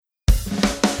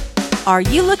Are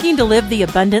you looking to live the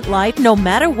abundant life no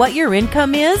matter what your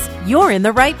income is? You're in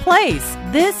the right place.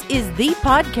 This is the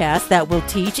podcast that will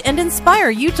teach and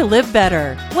inspire you to live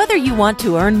better. Whether you want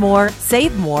to earn more,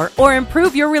 save more, or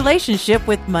improve your relationship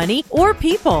with money or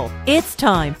people, it's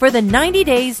time for the 90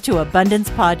 Days to Abundance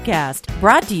podcast,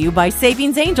 brought to you by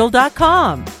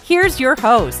SavingsAngel.com. Here's your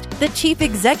host, the Chief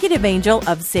Executive Angel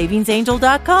of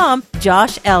SavingsAngel.com,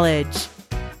 Josh Elledge.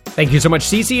 Thank you so much,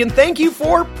 Cece, and thank you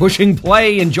for pushing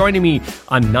play and joining me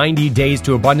on 90 Days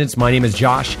to Abundance. My name is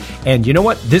Josh, and you know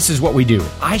what? This is what we do.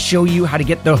 I show you how to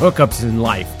get the hookups in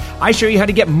life. I show you how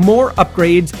to get more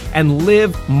upgrades and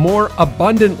live more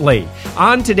abundantly.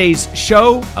 On today's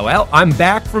show, well, I'm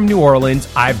back from New Orleans.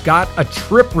 I've got a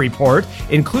trip report,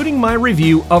 including my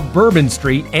review of Bourbon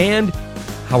Street and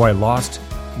how I lost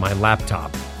my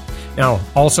laptop. Now,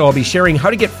 also, I'll be sharing how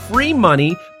to get free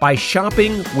money by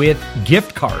shopping with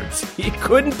gift cards. It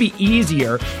couldn't be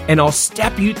easier, and I'll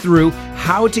step you through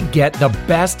how to get the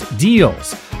best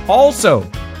deals. Also,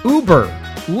 Uber,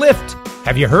 Lyft.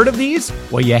 Have you heard of these?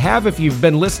 Well, you have if you've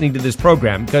been listening to this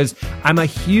program, because I'm a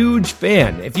huge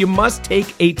fan. If you must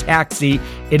take a taxi,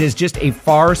 it is just a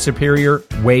far superior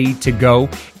way to go.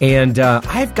 And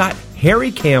I've got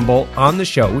Harry Campbell on the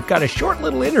show. We've got a short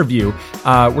little interview.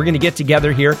 We're going to get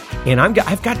together here, and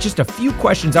I've got just a few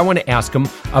questions I want to ask him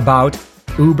about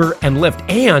Uber and Lyft.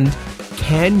 And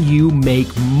can you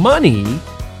make money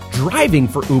driving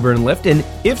for Uber and Lyft? And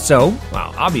if so,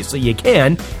 well, obviously you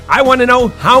can. I want to know,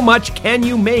 how much can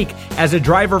you make as a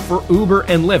driver for Uber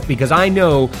and Lyft? Because I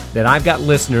know that I've got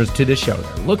listeners to the show.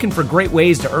 They're looking for great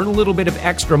ways to earn a little bit of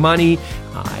extra money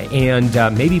and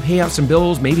maybe pay out some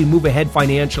bills, maybe move ahead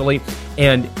financially.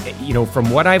 And, you know, from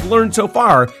what I've learned so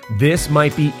far, this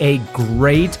might be a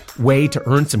great way to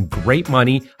earn some great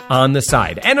money on the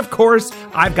side. And of course,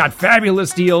 I've got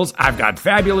fabulous deals. I've got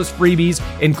fabulous freebies,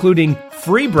 including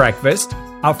free breakfast,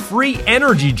 a free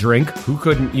energy drink, who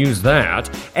couldn't use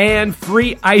that, and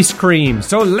free ice cream.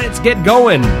 So let's get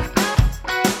going.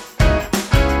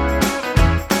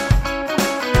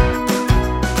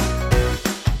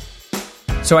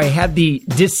 So I had the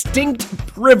distinct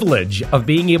privilege of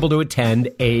being able to attend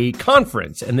a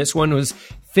conference, and this one was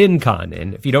FinCon.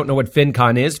 And if you don't know what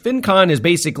FinCon is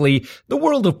basically the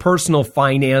world of personal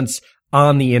finance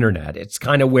on the internet. It's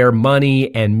kind of where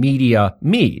money and media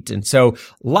meet. And so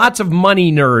lots of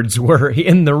money nerds were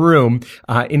in the room,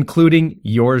 including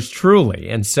yours truly.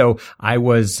 And so I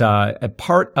was a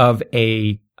part of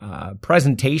a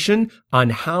presentation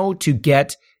on how to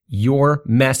get your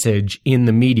message in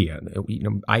the media. You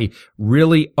know, I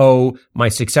really owe my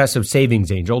success of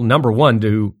Savings Angel, number one,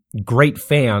 to great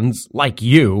fans like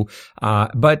you.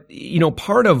 But, you know,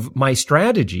 part of my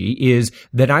strategy is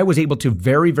that I was able to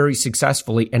very, very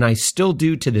successfully, and I still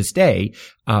do to this day,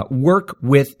 work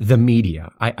with the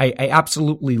media. I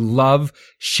absolutely love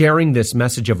sharing this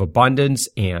message of abundance.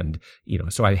 And, you know,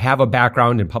 so I have a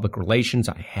background in public relations.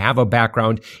 I have a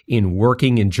background in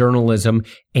working in journalism.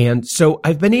 And so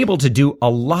I've been able to do a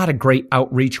lot of great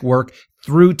outreach work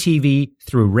through TV,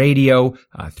 through radio,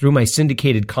 through my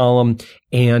syndicated column,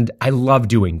 and I love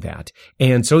doing that.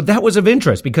 And so that was of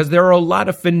interest because there are a lot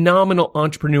of phenomenal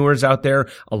entrepreneurs out there,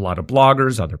 a lot of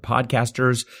bloggers, other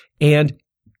podcasters, and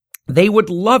they would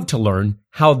love to learn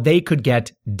how they could get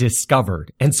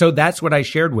discovered. And so that's what I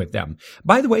shared with them.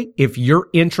 By the way, if you're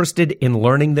interested in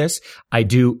learning this, I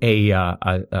do a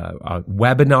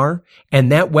webinar,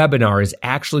 and that webinar is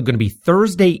actually going to be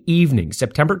Thursday evening,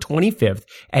 September 25th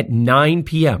at 9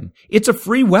 p.m. It's a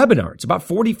free webinar. It's about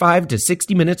 45 to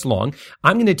 60 minutes long.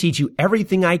 I'm going to teach you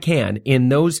everything I can in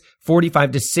those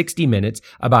 45 to 60 minutes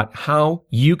about how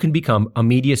you can become a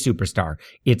media superstar.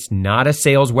 It's not a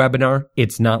sales webinar.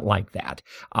 It's not like that.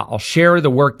 I'll share the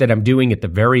work that I'm doing at the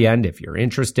very end if you're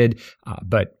interested,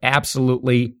 but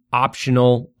absolutely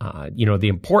optional. You know, the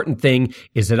important thing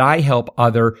is that I help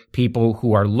other people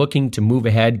who are looking to move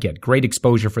ahead, get great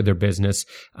exposure for their business,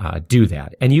 do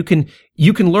that. And you can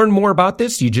learn more about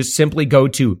this. You just simply go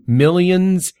to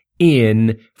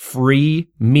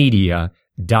millionsinfreemedia.com.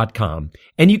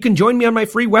 And you can join me on my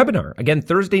free webinar, again,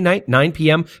 Thursday night, 9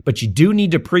 p.m., but you do need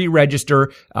to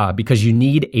pre-register because you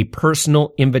need a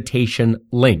personal invitation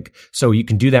link. So you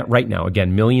can do that right now.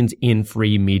 Again,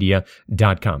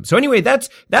 millionsinfreemedia.com. So anyway, that's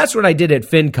what I did at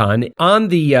FinCon. On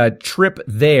the trip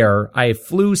there, I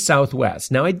flew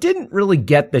Southwest. Now, I didn't really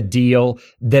get the deal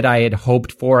that I had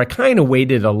hoped for. I kind of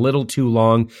waited a little too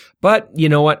long, but you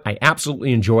know what? I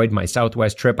absolutely enjoyed my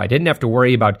Southwest trip. I didn't have to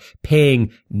worry about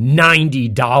paying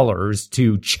 $90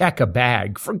 to check a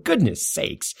bag, for goodness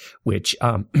sakes, which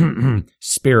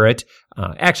Spirit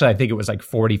Actually, I think it was like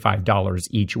 $45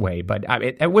 each way, but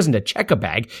it wasn't a check-a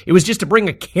bag. It was just to bring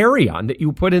a carry-on that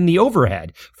you put in the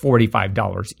overhead.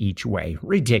 $45 each way.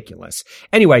 Ridiculous.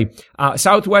 Anyway,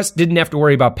 Southwest didn't have to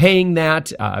worry about paying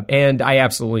that, and I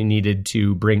absolutely needed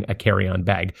to bring a carry-on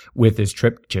bag with this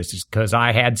trip just because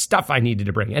I had stuff I needed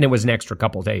to bring, and it was an extra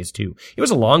couple days too. It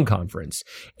was a long conference,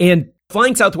 and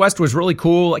flying Southwest was really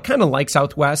cool. I kind of like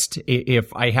Southwest.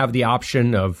 If I have the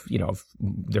option of, if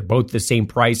they're both the same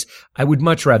price, I would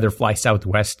much rather fly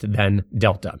Southwest than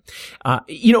Delta.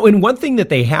 And one thing that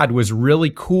they had was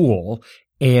really cool.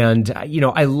 And,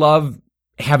 I love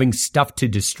having stuff to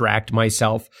distract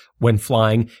myself when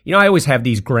flying. I always have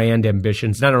these grand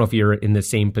ambitions. And I don't know if you're in the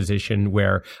same position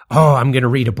where, I'm going to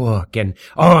read a book and,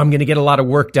 I'm going to get a lot of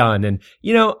work done. And,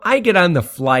 I get on the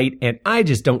flight and I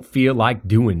just don't feel like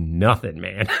doing nothing,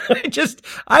 man.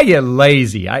 I get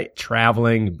lazy.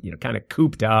 Traveling, kind of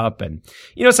cooped up. And,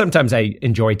 sometimes I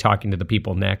enjoy talking to the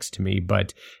people next to me,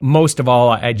 but most of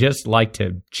all, I just like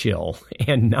to chill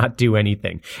and not do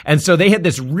anything. And so they had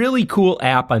this really cool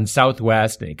app on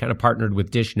Southwest, and they kind of partnered with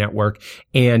Dish Network,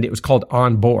 and it was called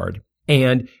On Board.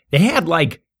 And they had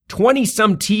like 20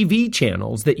 some TV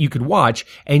channels that you could watch,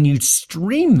 and you'd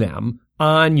stream them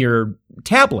on your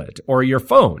tablet or your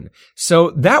phone.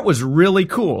 So that was really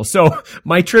cool. So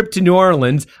my trip to New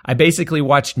Orleans, I basically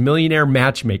watched Millionaire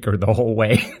Matchmaker the whole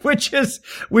way, which is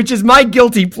my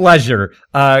guilty pleasure.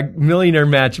 Millionaire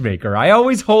Matchmaker. I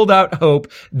always hold out hope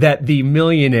that the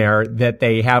millionaire that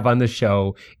they have on the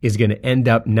show is going to end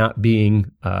up not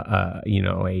being,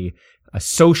 a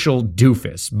social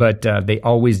doofus, but they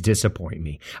always disappoint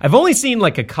me. I've only seen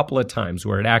like a couple of times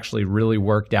where it actually really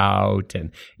worked out,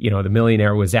 and the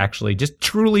millionaire was actually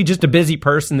truly just a busy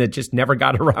person that just never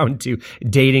got around to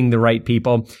dating the right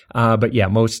people. But yeah,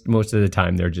 most of the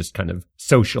time they're just kind of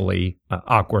socially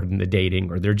awkward in the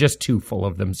dating, or they're just too full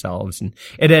of themselves, and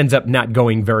it ends up not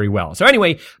going very well. So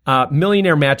anyway,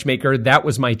 Millionaire Matchmaker, that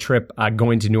was my trip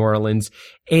going to New Orleans,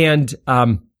 and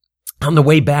on the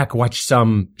way back, watched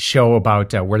some show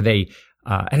about where they,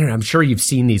 I don't know, I'm sure you've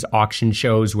seen these auction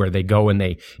shows where they go and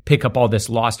they pick up all this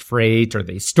lost freight, or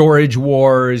the storage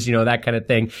wars, that kind of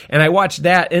thing. And I watched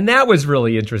that, and that was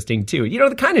really interesting too.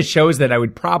 The kind of shows that I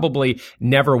would probably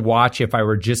never watch if I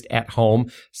were just at home.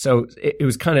 So it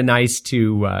was kind of nice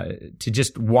to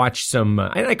just watch some,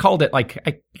 and I called it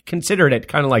I considered it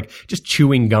kind of like just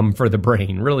chewing gum for the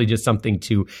brain, really just something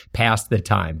to pass the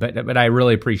time. But I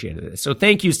really appreciated it. So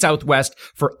thank you, Southwest,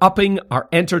 for upping our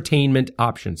entertainment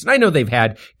options. And I know they've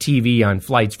had TV on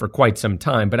flights for quite some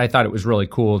time, but I thought it was really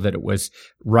cool that it was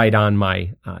right on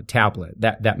my tablet.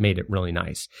 That made it really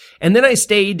nice. And then I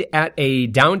stayed at a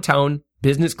downtown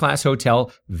business class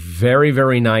hotel. Very,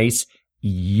 very nice.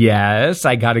 Yes,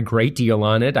 I got a great deal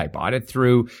on it. I bought it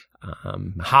through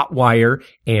Hotwire,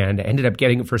 and I ended up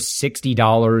getting it for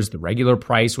 $60. The regular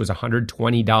price was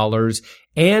 $120.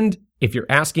 And if you're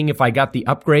asking if I got the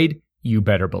upgrade, you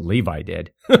better believe I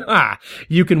did.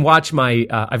 You can watch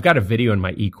I've got a video in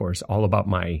my e-course all about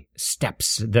my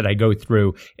steps that I go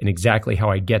through and exactly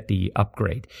how I get the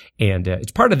upgrade. And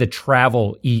it's part of the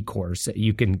travel e-course that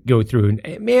you can go through.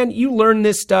 And man, you learn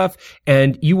this stuff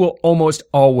and you will almost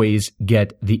always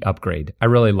get the upgrade. I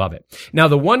really love it. Now,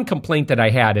 the one complaint that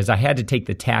I had is I had to take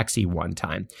the taxi one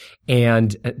time.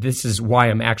 And this is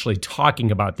why I'm actually talking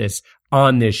about this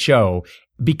on this show,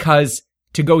 because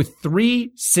to go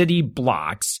 3 city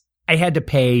blocks, I had to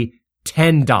pay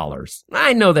 $10.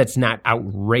 I know that's not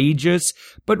outrageous,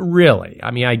 but really,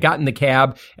 I got in the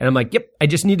cab and I'm like, yep, I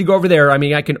just need to go over there.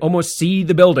 I can almost see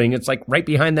the building. It's like right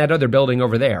behind that other building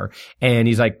over there. And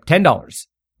he's like, $10. I'm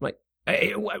like,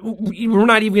 hey, we're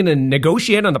not even going to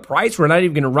negotiate on the price. We're not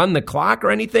even going to run the clock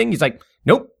or anything. He's like,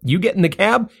 nope, you get in the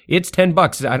cab, it's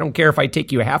 $10. I don't care if I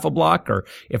take you half a block or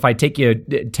if I take you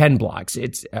 10 blocks.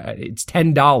 It's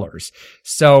 $10.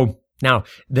 So now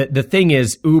the thing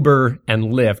is, Uber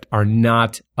and Lyft are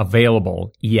not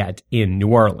available yet in New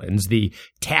Orleans. The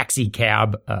taxi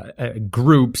cab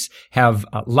groups have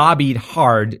lobbied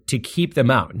hard to keep them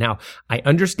out. Now, I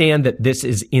understand that this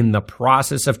is in the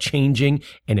process of changing,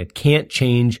 and it can't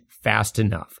change fast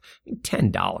enough.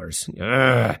 $10.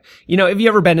 Have you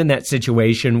ever been in that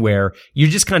situation where you're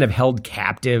just kind of held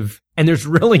captive and there's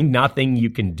really nothing you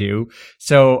can do?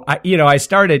 So, I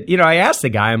started, I asked the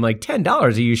guy, I'm like, $10, are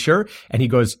you sure? And he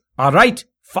goes, all right,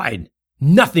 fine.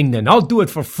 Nothing then. I'll do it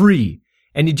for free.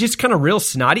 And he just kind of real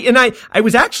snotty. And I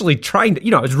was actually trying to,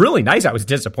 it was really nice. I was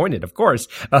disappointed, of course.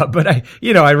 But I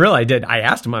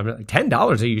asked him, I'm like,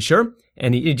 $10, are you sure?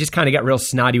 And he just kind of got real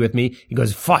snotty with me. He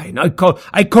goes, fine, I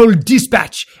call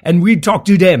dispatch and we talk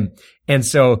to them. And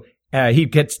so He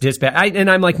gets dispatched. And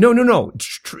I'm like, no.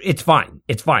 It's fine.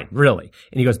 It's fine, really.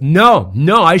 And he goes, no,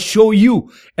 I show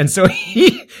you. And so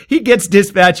he gets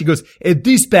dispatched. He goes,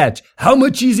 dispatch, how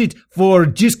much is it for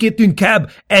just getting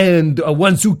cab and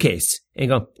one suitcase?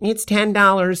 And I go, it's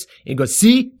 $10. And he goes,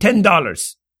 see,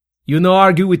 $10. You no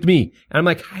argue with me. And I'm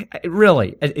like,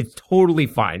 really? It's totally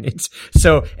fine.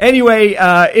 So anyway,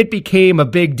 it became a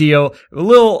big deal, a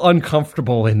little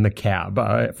uncomfortable in the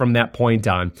cab, from that point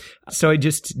on. So I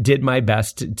just did my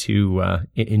best to,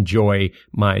 enjoy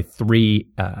my 3,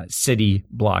 city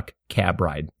block cab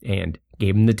ride and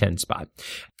gave him the 10 spot.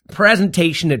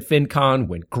 Presentation at FinCon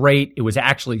went great. It was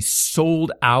actually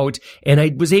sold out, and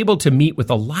I was able to meet with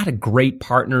a lot of great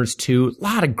partners too, a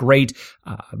lot of great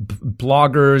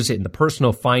bloggers in the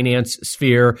personal finance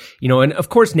sphere, and of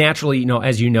course, naturally,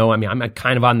 as you know, I mean, I'm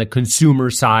kind of on the consumer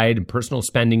side and personal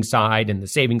spending side and the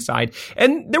saving side,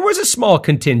 and there was a small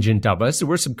contingent of us. There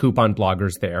were some coupon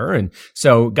bloggers there, and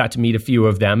so got to meet a few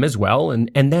of them as well, and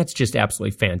that's just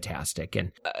absolutely fantastic.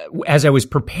 And as I was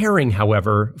preparing,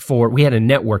 however, we had a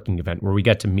networking event where we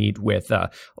got to meet with a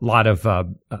lot of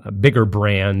bigger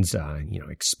brands,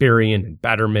 Experian and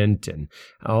Betterment, and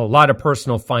a lot of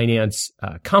personal finance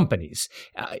companies.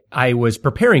 I was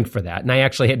preparing for that, and I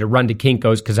actually had to run to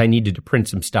Kinko's because I needed to print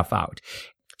some stuff out.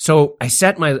 So I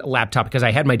set my laptop because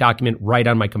I had my document right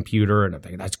on my computer, and I'm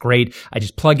thinking, that's great. I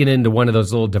just plug it into one of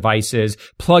those little devices,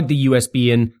 plug the USB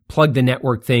in, plug the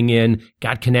network thing in,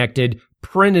 got connected,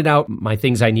 printed out my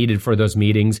things I needed for those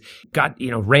meetings,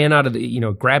 ran out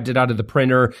of grabbed it out of the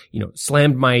printer,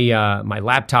 slammed my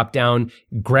laptop down,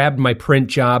 grabbed my print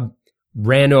job,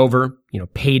 ran over,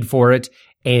 paid for it,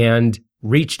 and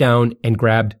reached down and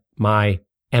grabbed my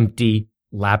empty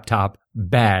laptop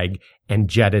bag and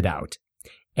jetted out.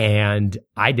 And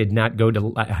I did not go to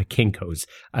Kinko's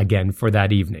again for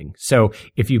that evening. So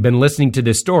if you've been listening to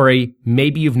this story,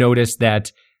 maybe you've noticed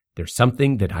that there's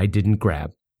something that I didn't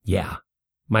grab. Yeah,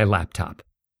 my laptop.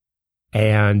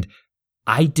 And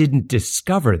I didn't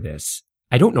discover this.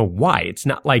 I don't know why. It's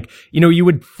not like, you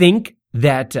would think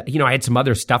that, I had some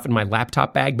other stuff in my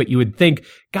laptop bag, but you would think,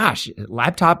 gosh,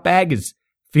 laptop bag is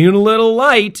feeling a little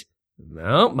light.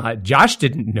 Well, Josh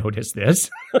didn't notice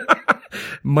this,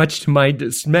 much to my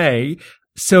dismay.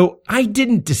 So I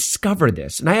didn't discover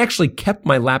this. And I actually kept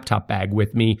my laptop bag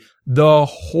with me the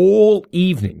whole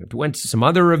evening. I went to some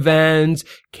other events,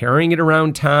 carrying it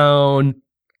around town.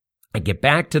 I get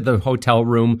back to the hotel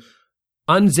room,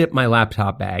 unzip my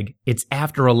laptop bag. It's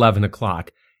after 11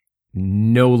 o'clock.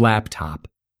 No laptop.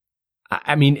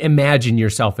 I mean, imagine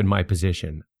yourself in my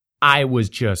position. I was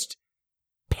just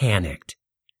panicked.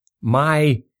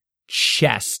 My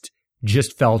chest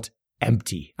just felt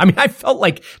empty. I mean, I felt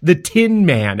like the Tin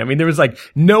Man. I mean, there was like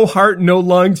no heart, no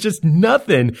lungs, just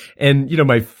nothing. And,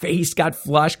 my face got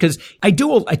flushed because I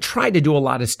try to do a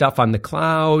lot of stuff on the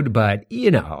cloud, but,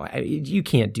 you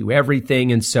can't do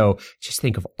everything. And so just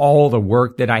think of all the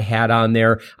work that I had on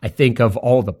there. I think of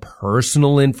all the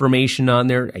personal information on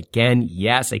there. Again,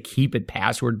 yes, I keep it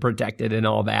password protected and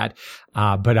all that.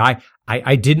 But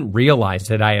I didn't realize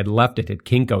that I had left it at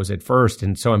Kinko's at first.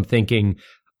 And so I'm thinking,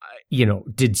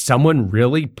 did someone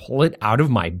really pull it out of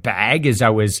my bag as I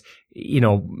was,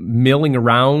 milling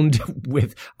around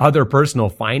with other personal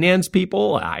finance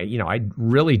people? I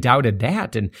really doubted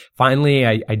that. And finally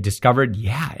I discovered,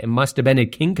 yeah, it must have been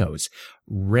at Kinko's.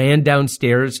 Ran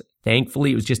downstairs.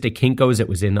 Thankfully, it was just a Kinko's. It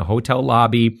was in the hotel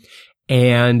lobby.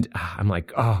 And I'm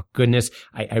like, oh goodness.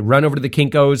 I run over to the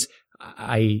Kinko's.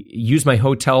 I used my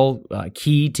hotel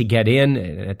key to get in,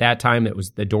 and at that time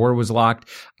the door was locked,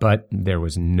 but there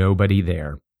was nobody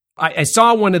there. I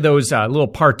saw one of those little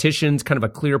partitions, kind of a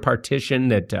clear partition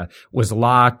that was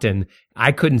locked, and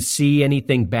I couldn't see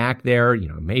anything back there.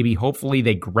 Hopefully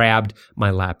they grabbed my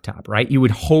laptop, right? You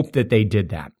would hope that they did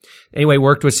that. Anyway,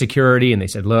 worked with security, and they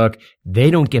said, look,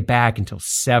 they don't get back until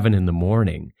 7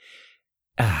 a.m.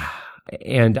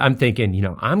 And I'm thinking,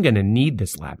 I'm going to need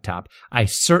this laptop. I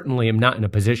certainly am not in a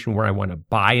position where I want to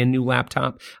buy a new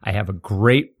laptop. I have a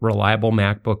great, reliable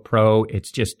MacBook Pro.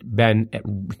 It's just been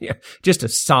just a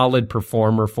solid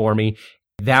performer for me.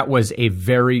 That was a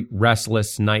very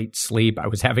restless night's sleep. I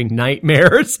was having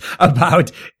nightmares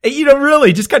about,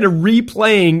 really just kind of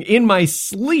replaying in my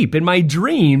sleep, in my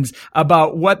dreams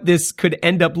about what this could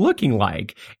end up looking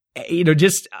like.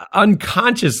 Just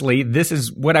unconsciously, this is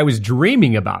what I was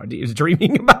dreaming about. I was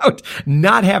dreaming about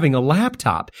not having a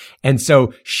laptop. And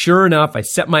so sure enough, I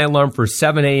set my alarm for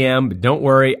 7 a.m. But don't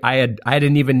worry, I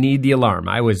didn't even need the alarm.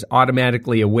 I was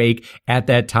automatically awake at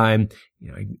that time.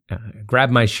 I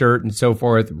grabbed my shirt and so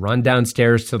forth, run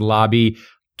downstairs to the lobby.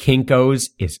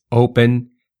 Kinko's is open.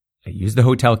 I use the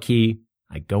hotel key.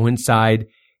 I go inside,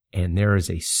 and there is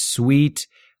a sweet,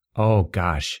 oh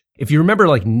gosh. If you remember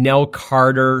like Nell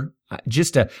Carter,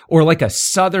 or like a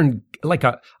Southern, like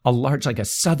a large, like a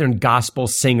Southern gospel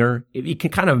singer, if you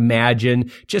can kind of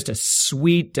imagine just a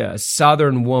sweet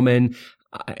Southern woman,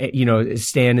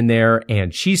 standing there,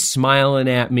 and she's smiling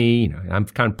at me. I'm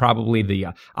kind of probably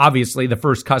obviously the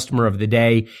first customer of the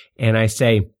day. And I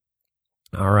say,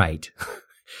 all right,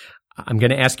 I'm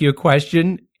going to ask you a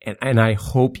question, and I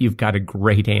hope you've got a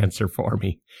great answer for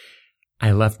me.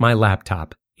 I left my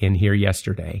laptop in here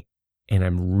yesterday, and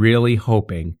I'm really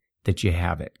hoping that you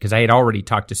have it, because I had already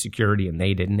talked to security and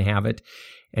they didn't have it.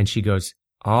 And she goes,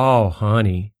 oh,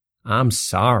 honey, I'm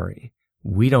sorry.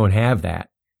 We don't have that.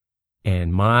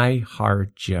 And my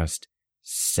heart just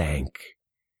sank.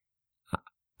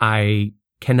 I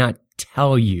cannot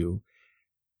tell you.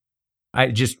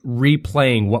 I just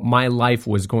replaying what my life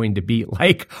was going to be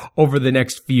like over the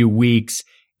next few weeks.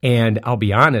 And I'll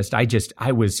be honest,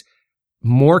 I was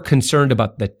more concerned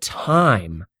about the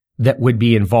time that would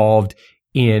be involved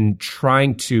in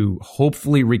trying to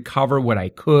hopefully recover what I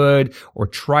could or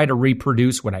try to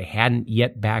reproduce what I hadn't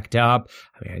yet backed up.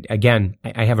 I mean, again,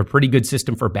 I have a pretty good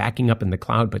system for backing up in the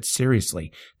cloud, but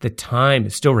seriously, the time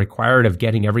is still required of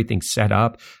getting everything set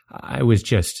up. I was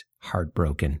just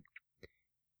heartbroken.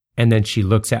 And then she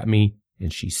looks at me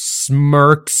and she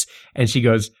smirks and she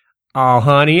goes, oh,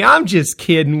 honey, I'm just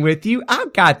kidding with you.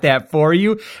 I've got that for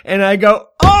you. And I go,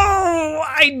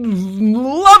 I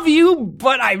love you,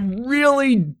 but I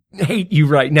really hate you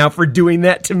right now for doing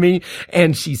that to me.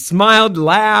 And she smiled,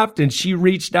 laughed, and she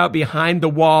reached out behind the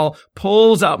wall,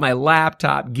 pulls out my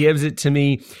laptop, gives it to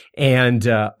me, and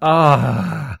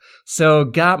so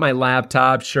got my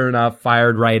laptop, sure enough,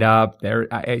 fired right up. There,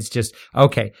 it's just,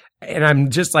 okay. And I'm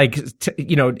just like,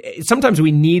 sometimes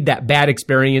we need that bad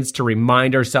experience to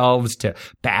remind ourselves to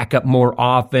back up more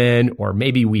often, or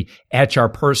maybe we etch our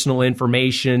personal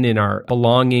information in our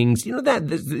belongings,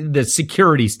 the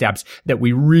security steps that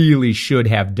we really should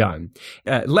have done.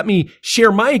 Let me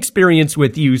share my experience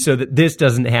with you so that this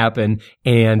doesn't happen,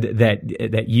 and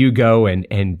that you go and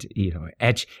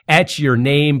etch your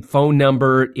name, phone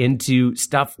number into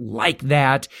stuff like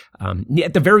that.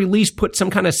 At the very least, put some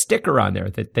kind of sticker on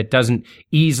there that doesn't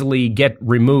easily get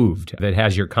removed, that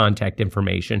has your contact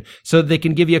information, so that they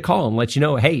can give you a call and let you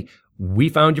know, hey, we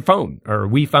found your phone, or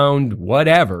we found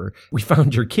whatever, we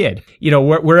found your kid.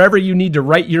 Wherever you need to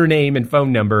write your name and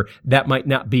phone number, that might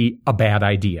not be a bad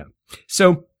idea.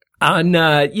 So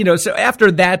so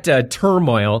after that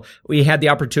turmoil, we had the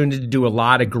opportunity to do a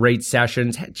lot of great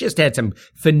sessions, just had some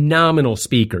phenomenal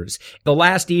speakers. The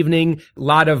last evening, a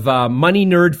lot of money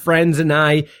nerd friends and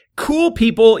I, cool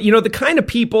people, the kind of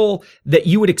people that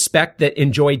you would expect that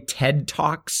enjoy TED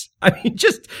Talks. I mean,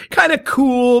 just kind of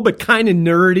cool, but kind of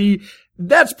nerdy.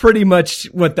 That's pretty much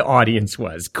what the audience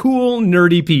was. Cool,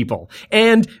 nerdy people.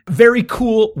 And very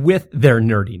cool with their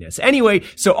nerdiness. Anyway,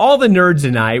 so all the nerds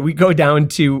and I, we go down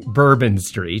to Bourbon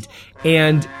Street.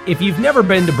 And if you've never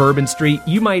been to Bourbon Street,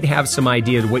 you might have some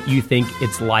idea of what you think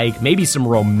it's like. Maybe some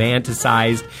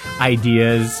romanticized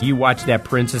ideas. You watch that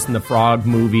Princess and the Frog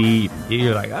movie.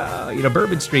 You're like,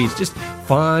 Bourbon Street is just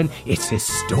fun. It's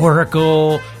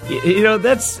historical.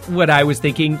 That's what I was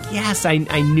thinking. Yes, I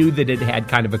knew that it had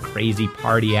kind of a crazy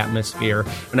party atmosphere.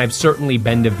 And I've certainly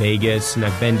been to Vegas, and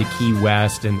I've been to Key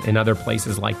West and other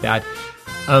places like that.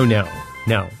 Oh, no.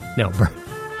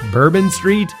 Bourbon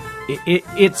Street,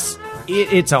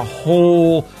 it's a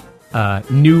whole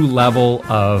new level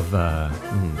of,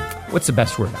 what's the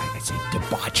best word? I say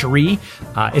debauchery.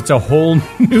 It's a whole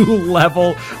new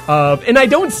level of, and I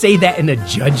don't say that in a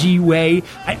judgy way.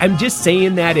 I'm just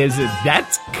saying that as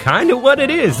that's kind of what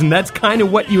it is, and that's kind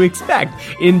of what you expect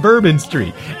in Bourbon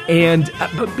Street. And,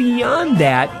 but beyond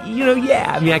that,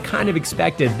 I kind of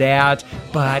expected that,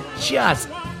 but just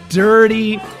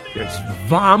dirty. There's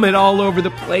vomit all over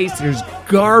the place. There's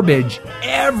garbage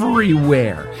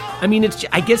everywhere. I mean,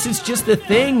 I guess it's just the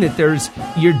thing that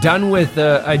you're done with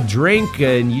a drink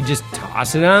and you just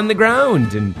toss it on the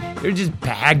ground, and there's just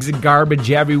bags of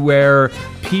garbage everywhere.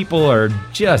 People are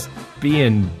just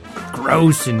being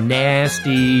gross and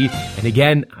nasty. And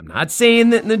again, I'm not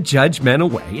saying that in a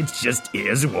judgmental way. It just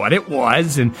is what it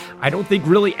was. And I don't think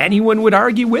really anyone would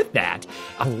argue with that.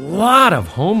 A lot of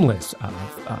homeless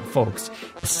folks.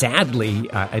 Sadly,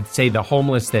 I'd say the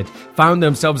homeless that found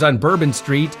themselves on Bourbon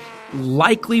Street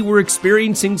likely were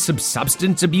experiencing some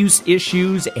substance abuse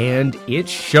issues, and it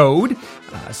showed.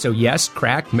 So yes,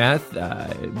 crack, meth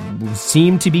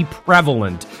seem to be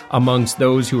prevalent amongst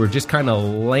those who are just kind of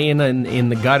laying in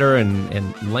the gutter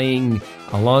and laying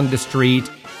along the street.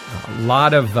 A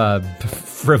lot of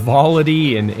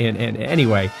frivolity and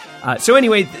anyway, So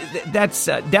anyway, that's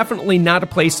definitely not a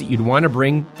place that you'd want to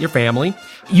bring your family.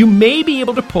 You may be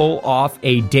able to pull off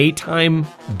a daytime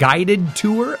guided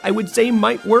tour, I would say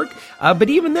might work. But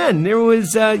even then, there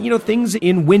was, things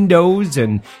in windows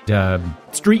and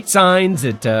street signs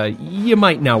that you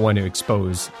might not want to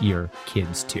expose your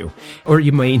kids to, or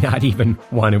you may not even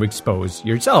want to expose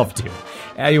yourself to.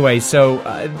 Anyway, so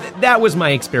that was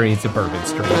my experience at Bourbon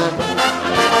Street.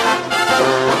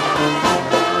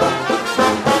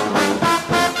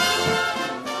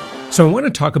 So I want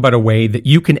to talk about a way that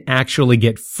you can actually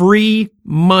get free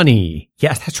money.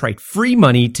 Yeah, that's right. Free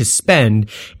money to spend.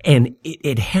 And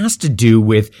it has to do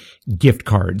with gift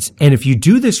cards. And if you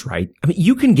do this right, I mean,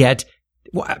 you can get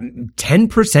 10%,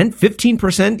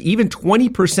 15%, even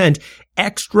 20%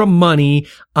 extra money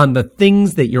on the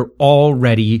things that you're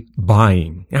already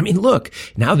buying. I mean, look,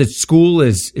 now that school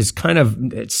is kind of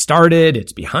started,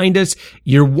 it's behind us,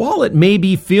 your wallet may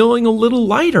be feeling a little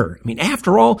lighter. I mean,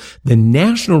 after all, the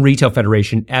National Retail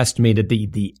Federation estimated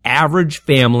the average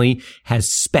family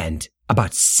has spent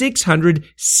about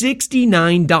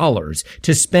 $669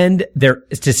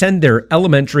 to send their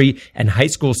elementary and high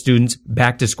school students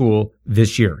back to school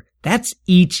this year. That's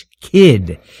each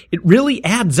kid. It really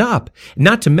adds up.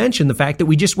 Not to mention the fact that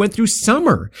we just went through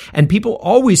summer, and people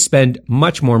always spend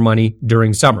much more money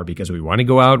during summer because we want to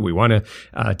go out. We want to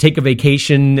take a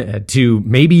vacation to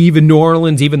maybe even New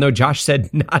Orleans, even though Josh said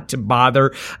not to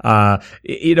bother.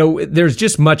 There's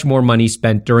just much more money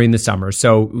spent during the summer.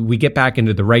 So we get back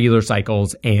into the regular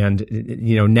cycles, and,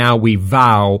 now we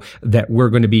vow that we're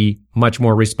going to be much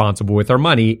more responsible with our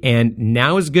money. And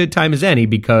now is a good time as any,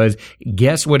 because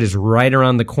guess what is right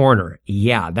around the corner?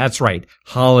 Yeah, that's right.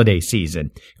 Holiday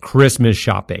season, Christmas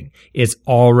shopping is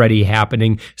already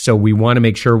happening. So we want to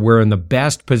make sure we're in the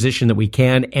best position that we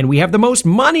can, and we have the most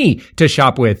money to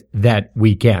shop with that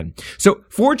we can. So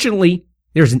fortunately,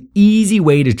 there's an easy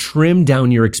way to trim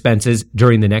down your expenses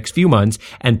during the next few months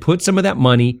and put some of that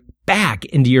money back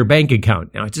into your bank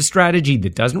account. Now, it's a strategy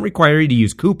that doesn't require you to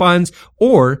use coupons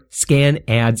or scan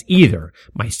ads either.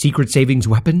 My secret savings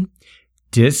weapon?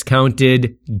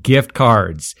 Discounted gift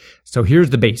cards. So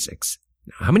here's the basics.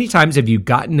 How many times have you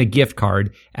gotten a gift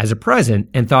card as a present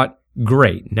and thought,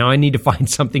 great, now I need to find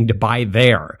something to buy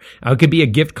there? It could be a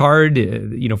gift card,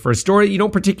 for a store that you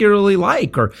don't particularly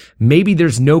like, or maybe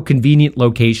there's no convenient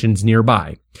locations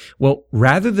nearby. Well,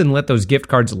 rather than let those gift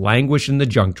cards languish in the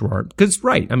junk drawer, because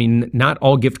not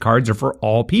all gift cards are for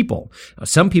all people.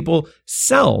 Some people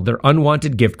sell their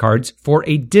unwanted gift cards for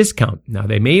a discount. Now,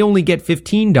 they may only get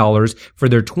 $15 for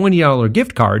their $20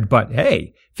 gift card, but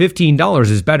hey, $15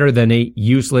 is better than a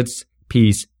useless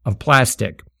piece of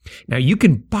plastic. Now, you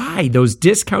can buy those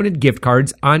discounted gift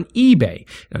cards on eBay.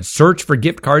 Now, search for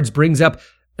gift cards brings up,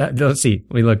 let's see,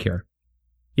 let me look here.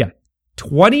 Yeah,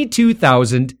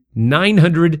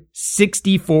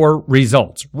 22,964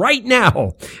 results right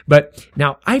now. But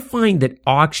now I find that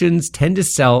auctions tend to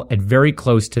sell at very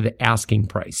close to the asking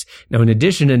price. Now, in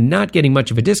addition to not getting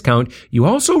much of a discount, you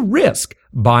also risk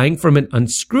buying from an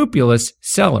unscrupulous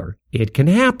seller. It can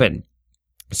happen.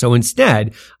 So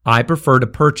instead, I prefer to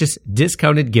purchase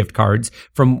discounted gift cards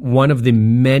from one of the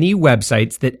many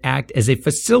websites that act as a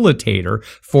facilitator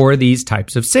for these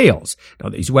types of sales. Now,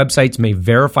 these websites may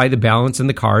verify the balance in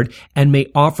the card and may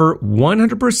offer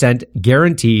 100%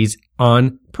 guarantees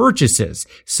on purchases.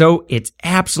 So it's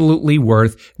absolutely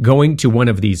worth going to one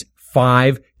of these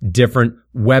 5 different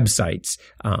websites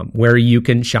where you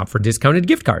can shop for discounted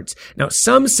gift cards. Now,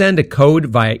 some send a code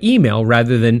via email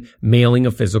rather than mailing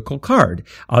a physical card.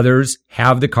 Others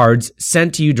have the cards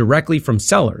sent to you directly from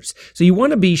sellers. So you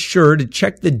want to be sure to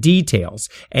check the details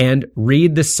and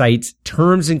read the site's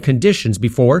terms and conditions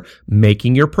before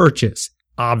making your purchase,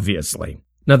 obviously.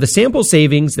 Now, the sample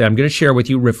savings that I'm going to share with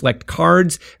you reflect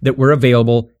cards that were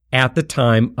available at the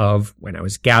time of when I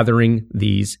was gathering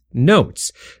these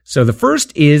notes. So the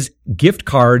first is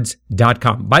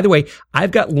giftcards.com. By the way,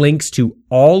 I've got links to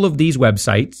all of these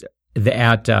websites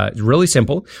it's really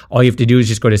simple. All you have to do is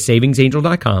just go to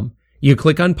savingsangel.com. You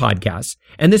click on podcasts,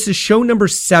 and this is show number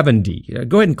 70.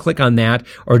 Go ahead and click on that,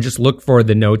 or just look for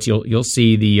the notes. You'll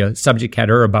see the subject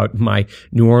header about my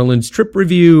New Orleans trip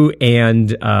review,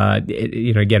 and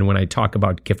again, when I talk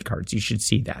about gift cards, you should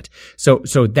see that. So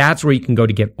that's where you can go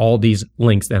to get all these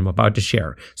links that I'm about to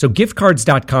share. So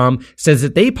giftcards.com says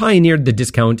that they pioneered the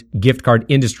discount gift card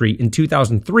industry in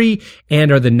 2003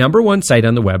 and are the #1 site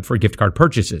on the web for gift card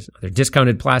purchases. Their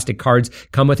discounted plastic cards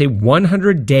come with a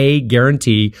 100-day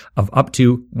guarantee of up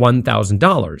to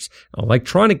 $1,000.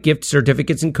 Electronic gift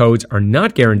certificates and codes are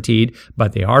not guaranteed,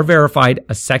 but they are verified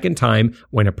a second time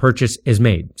when a purchase is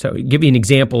made. So I'll give you an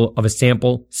example of a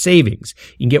sample savings.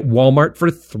 You can get Walmart for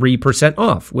 3%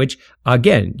 off, which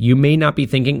again, you may not be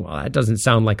thinking, well, that doesn't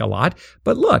sound like a lot.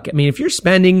 But look, I mean, if you're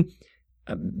spending,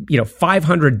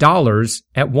 $500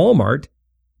 at Walmart,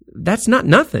 that's not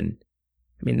nothing.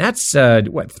 I mean, that's,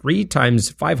 3 times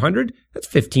 500? That's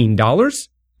 $15.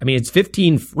 I mean, it's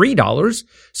 15 free dollars.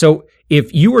 So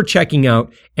if you were checking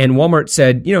out and Walmart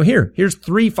said, here's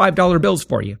 3 $5 bills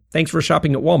for you. Thanks for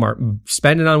shopping at Walmart.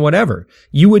 Spend it on whatever.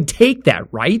 You would take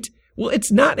that, right? Well,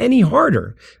 it's not any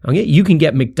harder. Okay, you can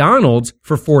get McDonald's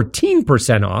for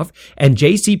 14% off and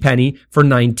JCPenney for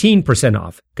 19%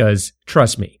 off. Because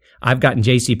trust me, I've gotten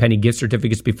JCPenney gift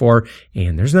certificates before,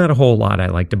 and there's not a whole lot I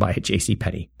like to buy at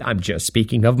JCPenney. I'm just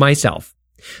speaking of myself.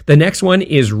 The next one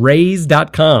is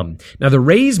Raise.com. Now, the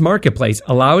Raise marketplace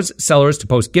allows sellers to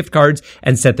post gift cards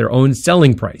and set their own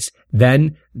selling price.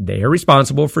 Then they are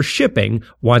responsible for shipping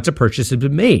once a purchase has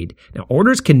been made. Now,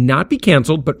 orders cannot be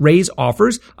canceled, but Raise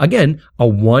offers, again, a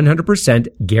 100%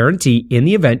 guarantee in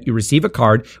the event you receive a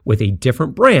card with a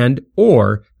different brand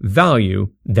or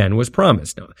value than was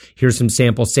promised. Now, here's some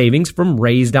sample savings from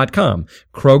Raise.com.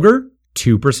 Kroger,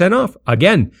 2% off.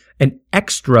 Again, an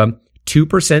extra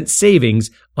 2% savings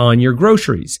on your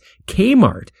groceries.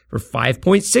 Kmart for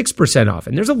 5.6% off.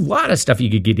 And there's a lot of stuff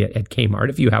you could get at Kmart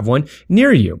if you have one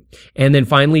near you. And then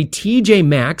finally, TJ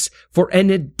Maxx for an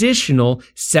additional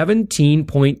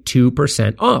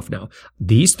 17.2% off. Now,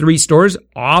 these 3 stores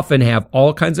often have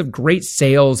all kinds of great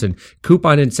sales and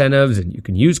coupon incentives, and you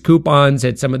can use coupons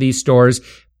at some of these stores.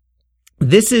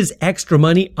 This is extra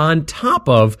money on top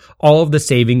of all of the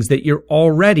savings that you're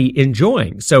already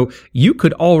enjoying. So you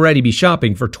could already be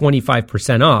shopping for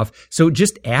 25% off. So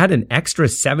just add an extra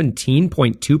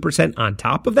 17.2% on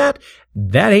top of that.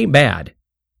 That ain't bad.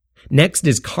 Next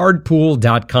is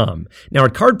cardpool.com. Now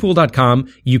at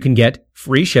cardpool.com, you can get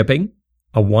free shipping,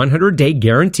 a 100-day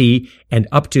guarantee, and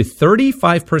up to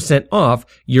 35% off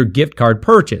your gift card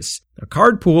purchase. Now,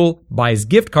 Cardpool buys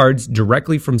gift cards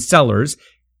directly from sellers,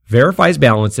 verifies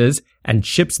balances, and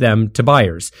ships them to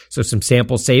buyers. So some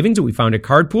sample savings that we found at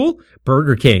Cardpool: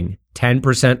 Burger King,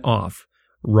 10% off,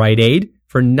 Rite Aid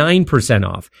for 9%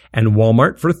 off, and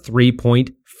Walmart for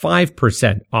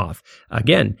 3.5% off.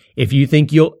 Again, if you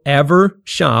think you'll ever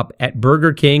shop at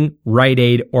Burger King, Rite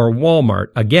Aid, or Walmart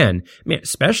again, man,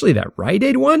 especially that Rite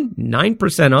Aid one,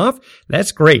 9% off,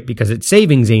 that's great because at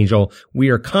Savings Angel, we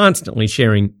are constantly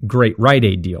sharing great Rite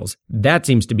Aid deals. That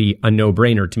seems to be a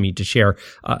no-brainer to me to share,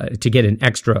 to get an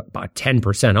extra about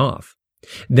 10% off.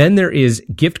 Then there is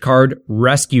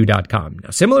giftcardrescue.com.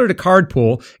 Now, similar to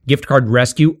Cardpool, Gift Card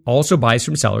Rescue also buys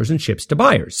from sellers and ships to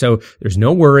buyers. So there's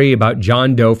no worry about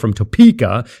John Doe from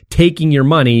Topeka taking your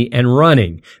money and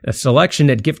running. The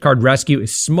selection at Gift Card Rescue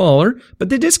is smaller, but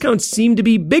the discounts seem to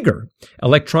be bigger.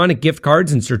 Electronic gift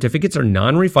cards and certificates are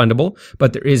non-refundable,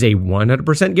 but there is a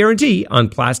 100% guarantee on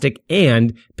plastic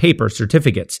and paper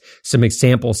certificates. Some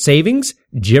example savings: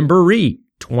 Gymboree,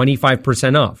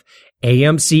 25% off.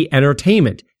 AMC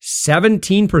Entertainment,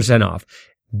 17% off.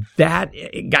 That,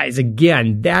 guys,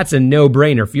 again, that's a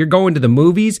no-brainer. If you're going to the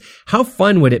movies, how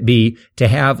fun would it be to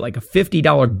have like a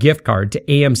 $50 gift card to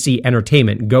AMC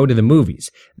Entertainment and go to the movies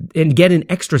and get an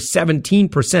extra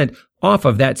 17% off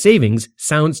of that savings?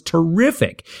 Sounds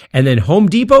terrific. And then Home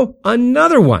Depot,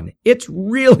 another one. It's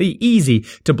really easy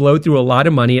to blow through a lot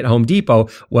of money at Home Depot.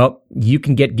 Well, you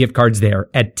can get gift cards there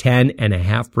at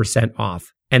 10.5%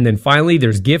 off. And then finally,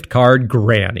 there's Gift Card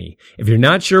Granny. If you're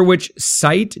not sure which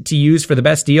site to use for the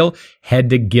best deal, head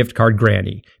to Gift Card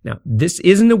Granny. Now, this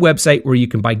isn't a website where you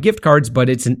can buy gift cards, but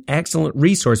it's an excellent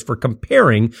resource for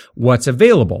comparing what's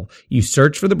available. You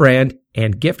search for the brand,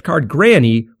 and Gift Card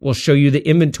Granny will show you the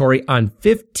inventory on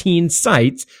 15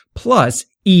 sites plus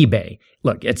eBay.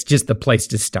 Look, it's just the place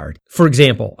to start. For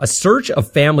example, a search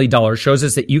of Family Dollar shows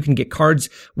us that you can get cards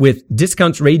with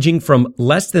discounts ranging from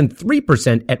less than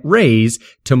 3% at Raise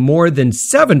to more than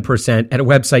 7% at a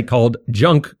website called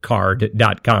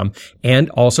junkcard.com and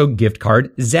also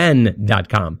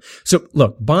giftcardzen.com. So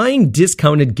look, buying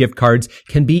discounted gift cards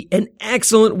can be an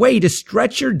excellent way to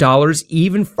stretch your dollars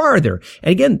even farther.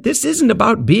 And again, this isn't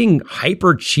about being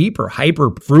hyper cheap or hyper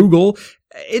frugal.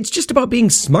 It's just about being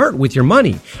smart with your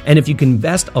money. And if you can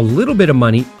invest a little bit of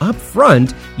money up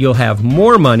front, you'll have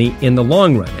more money in the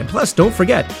long run. And plus, don't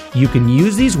forget, you can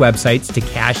use these websites to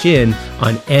cash in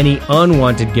on any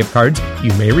unwanted gift cards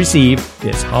you may receive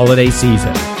this holiday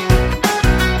season.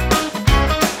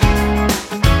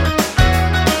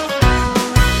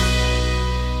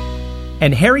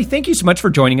 And Harry, thank you so much for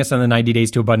joining us on the 90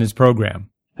 Days to Abundance program.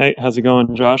 Hey, how's it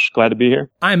going, Josh? Glad to be here.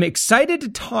 I'm excited to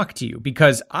talk to you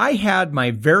because I had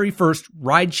my very first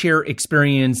rideshare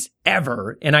experience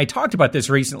ever, and I talked about this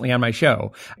recently on my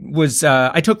show,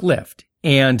 I took Lyft.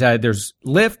 And there's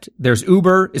Lyft, there's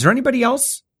Uber. Is there anybody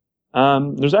else?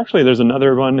 There's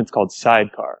another one. It's called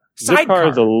Sidecar. Zipcar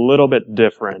is a little bit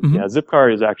different. Mm-hmm. Yeah,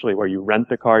 Zipcar is actually where you rent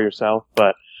the car yourself,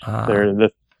 but the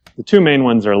two main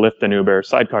ones are Lyft and Uber.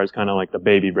 Sidecar is kind of like the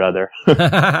baby brother.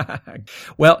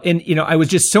 Well, and I was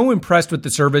just so impressed with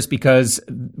the service because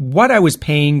what I was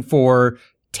paying for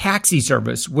taxi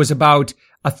service was about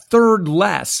a third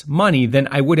less money than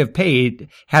I would have paid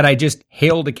had I just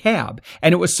hailed a cab.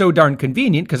 And it was so darn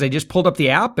convenient because I just pulled up the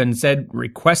app and said,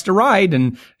 request a ride.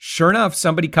 And sure enough,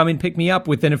 somebody come and pick me up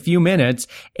within a few minutes.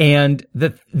 And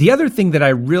the other thing that I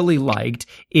really liked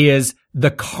is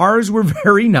the cars were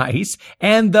very nice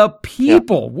and the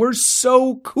people were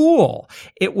so cool.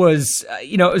 It was,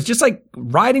 it was just like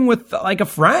riding with like a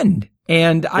friend.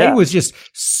 And I was just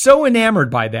so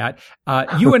enamored by that.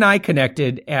 You and I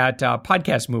connected at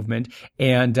Podcast Movement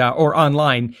or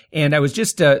online. And I was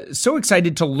just so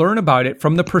excited to learn about it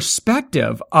from the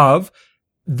perspective of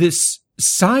this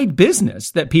side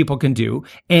business that people can do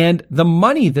and the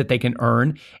money that they can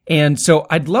earn. And so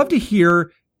I'd love to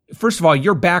hear, first of all,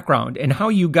 your background and how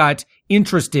you got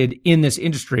interested in this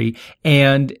industry,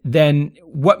 and then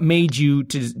what made you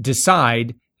to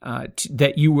decide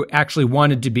that you actually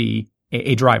wanted to be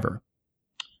a driver.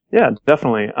 Yeah,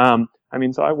 definitely.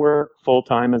 So I work full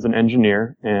time as an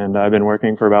engineer, and I've been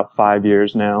working for about 5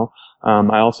 years now.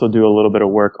 I also do a little bit of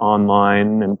work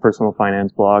online and personal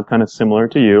finance blog, kind of similar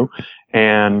to you.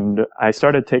 And I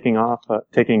started taking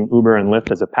Uber and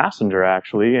Lyft as a passenger,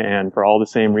 actually. And for all the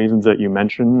same reasons that you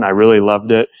mentioned, I really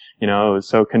loved it. It was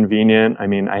so convenient. I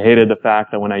mean, I hated the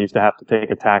fact that when I used to have to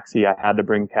take a taxi, I had to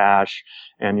bring cash.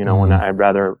 And, when I'd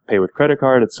rather pay with credit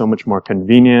card, it's so much more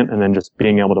convenient. And then just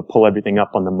being able to pull everything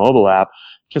up on the mobile app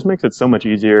just makes it so much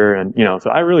easier. And, so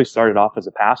I really started off as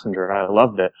a passenger. I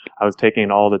loved it. I was taking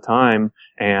it all the time.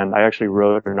 And I actually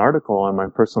wrote an article on my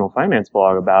personal finance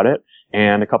blog about it.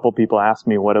 And a couple people asked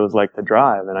me what it was like to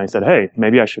drive. And I said, hey,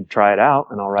 maybe I should try it out,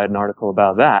 and I'll write an article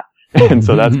about that. And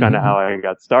so that's kind of how I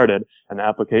got started. And the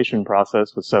application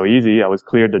process was so easy. I was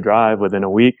cleared to drive within a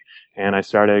week. And I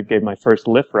gave my first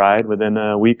Lyft ride within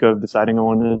a week of deciding I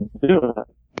wanted to do it.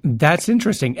 That's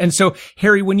interesting. And so,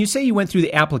 Harry, when you say you went through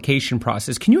the application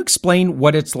process, can you explain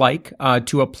what it's like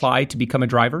to apply to become a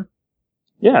driver?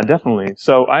 Yeah, definitely.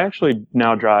 So I actually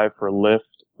now drive for Lyft,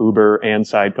 Uber, and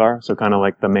Sidecar, so kind of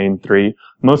like the main three.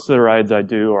 Most of the rides I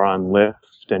do are on Lyft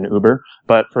and Uber,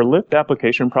 but for Lyft, the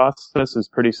application process is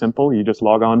pretty simple. You just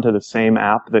log on to the same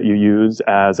app that you use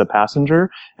as a passenger,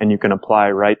 and you can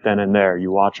apply right then and there.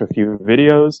 You watch a few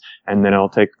videos, and then it'll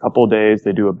take a couple of days.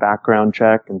 They do a background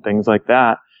check and things like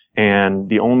that. And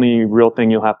the only real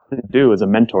thing you'll have to do is a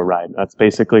mentor ride. That's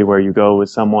basically where you go with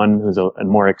someone who's a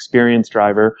more experienced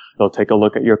driver. They'll take a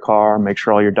look at your car, make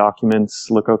sure all your documents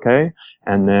look okay.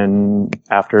 And then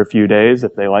after a few days,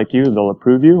 if they like you, they'll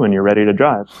approve you and you're ready to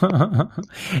drive.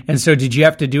 And so did you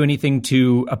have to do anything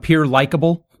to appear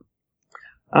likable?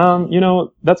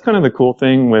 That's kind of the cool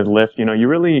thing with Lyft. You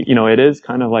really, it is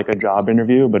kind of like a job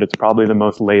interview, but it's probably the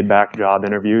most laid back job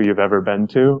interview you've ever been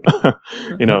to.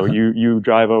 You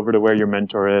drive over to where your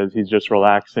mentor is. He's just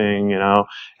relaxing,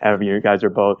 you guys are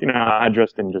both, I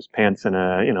dressed in just pants and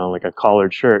like a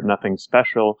collared shirt, nothing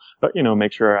special, but,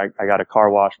 make sure I got a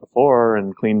car wash before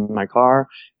and cleaned my car.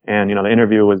 And, the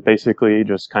interview was basically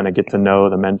just kind of get to know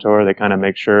the mentor. They kind of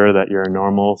make sure that you're a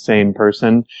normal, sane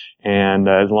person. And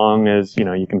as long as,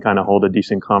 you can kind of hold a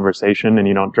decent conversation and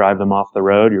you don't drive them off the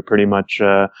road, you're pretty much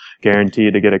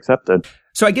guaranteed to get accepted.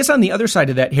 So I guess on the other side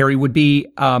of that, Harry, would be,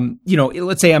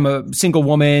 let's say I'm a single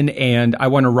woman and I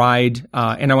want to ride,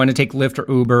 and I want to take Lyft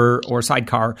or Uber or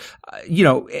Sidecar.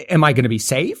 Am I going to be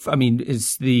safe? I mean,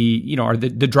 are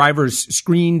the drivers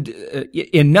screened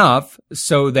enough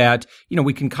so that,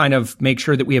 we can kind of make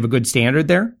sure that we have a good standard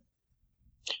there?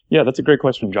 Yeah, that's a great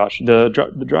question, Josh. The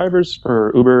drivers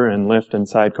for Uber and Lyft and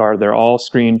Sidecar, they're all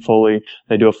screened fully.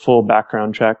 They do a full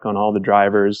background check on all the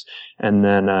drivers. And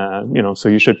then, so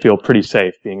you should feel pretty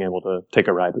safe being able to take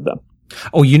a ride with them.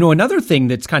 Oh, another thing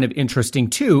that's kind of interesting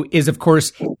too is, of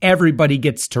course, everybody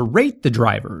gets to rate the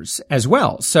drivers as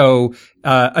well. So,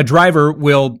 a driver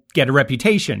will get a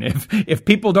reputation. If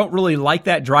people don't really like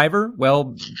that driver,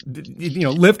 well,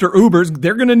 Lyft or Uber's,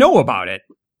 they're going to know about it.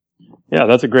 Yeah,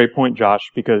 that's a great point,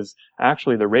 Josh, because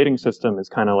actually the rating system is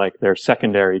kind of like their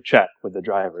secondary check with the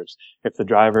drivers. If the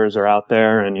drivers are out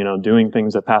there and, doing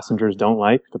things that passengers don't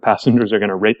like, the passengers are going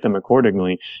to rate them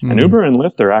accordingly. And Uber and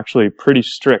Lyft are actually pretty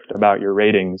strict about your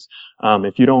ratings.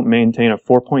 If you don't maintain a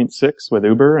 4.6 with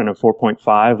Uber and a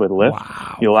 4.5 with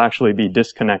Lyft, you'll actually be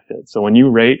disconnected. So when you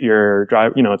rate your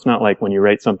drive, it's not like when you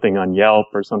rate something on Yelp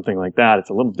or something like that. It's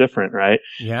a little different, right?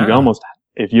 Yeah.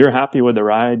 If you're happy with the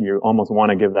ride, you almost want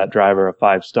to give that driver a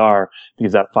 5-star,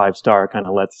 because that 5-star kind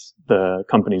of lets the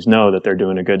companies know that they're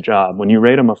doing a good job. When you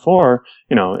rate them a 4,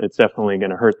 it's definitely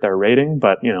going to hurt their rating.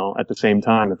 But, at the same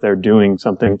time, if they're doing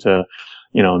something that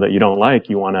you don't like,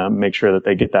 you want to make sure that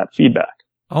they get that feedback.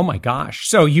 Oh my gosh.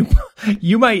 So you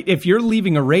might, if you're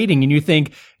leaving a rating and you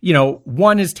think,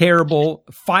 1 is terrible,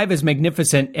 5 is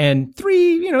magnificent, and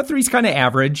 3, 3's kind of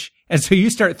average. And so you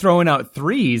start throwing out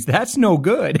 3s. That's no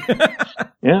good.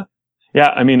 Yeah. Yeah.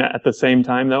 I mean, at the same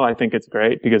time though, I think it's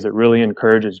great because it really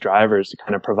encourages drivers to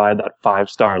kind of provide that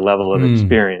 5-star level of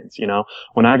experience.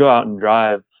 When I go out and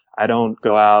drive, I don't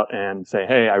go out and say,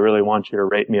 hey, I really want you to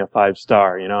rate me a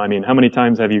 5-star. I mean, how many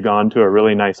times have you gone to a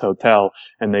really nice hotel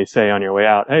and they say on your way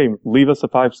out, hey, leave us a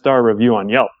 5-star review on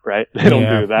Yelp, right? They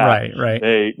don't do that. Right.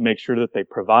 They make sure that they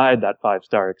provide that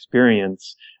 5-star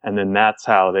experience, and then that's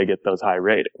how they get those high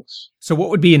ratings. So what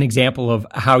would be an example of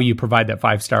how you provide that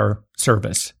 5-star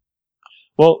service?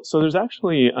 Well, so there's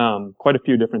actually quite a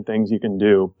few different things you can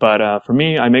do. But for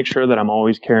me, I make sure that I'm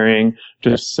always carrying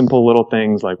just simple little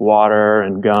things like water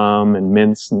and gum and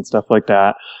mints and stuff like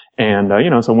that. And,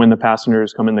 so when the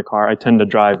passengers come in the car, I tend to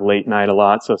drive late night a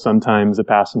lot. So sometimes the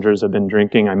passengers have been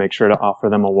drinking. I make sure to offer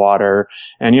them a water.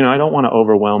 And, I don't want to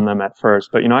overwhelm them at first,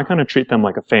 but, I kind of treat them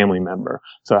like a family member.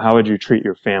 So how would you treat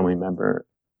your family member?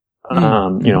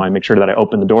 I make sure that I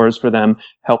open the doors for them,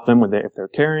 help them with if they're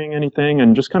carrying anything,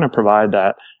 and just kind of provide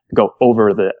that, go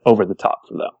over the top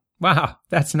for them. Wow.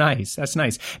 That's nice. That's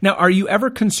nice. Now, are you ever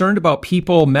concerned about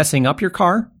people messing up your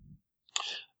car?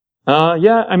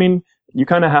 Yeah. I mean, you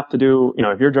kind of have to do,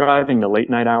 if you're driving the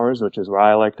late night hours, which is where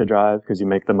I like to drive because you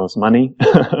make the most money,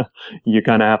 you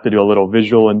kind of have to do a little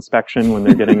visual inspection when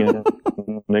they're getting in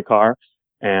the car.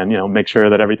 And, make sure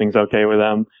that everything's okay with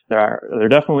them. There are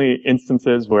definitely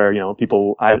instances where,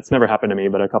 it's never happened to me,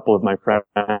 but a couple of my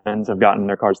friends have gotten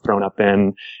their cars thrown up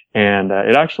in. And,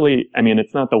 it actually, I mean,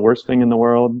 it's not the worst thing in the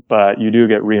world, but you do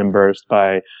get reimbursed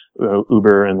by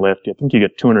Uber and Lyft. I think you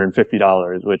get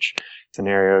 $250, which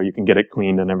scenario you can get it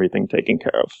cleaned and everything taken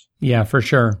care of. Yeah, for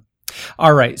sure.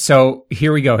 All right. So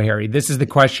here we go, Harry. This is the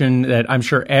question that I'm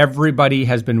sure everybody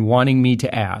has been wanting me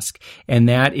to ask. And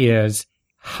that is,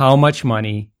 how much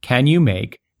money can you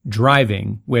make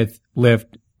driving with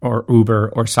Lyft or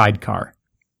Uber or Sidecar?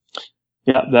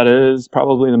 Yeah, that is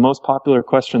probably the most popular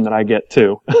question that I get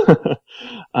too.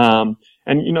 And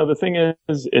the thing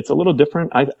is, it's a little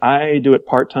different. I do it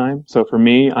part-time. So for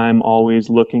me, I'm always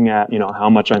looking at,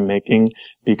 how much I'm making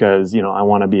because, I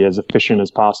want to be as efficient as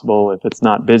possible. If it's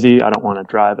not busy, I don't want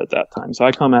to drive at that time. So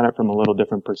I come at it from a little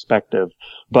different perspective.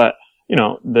 But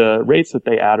the rates that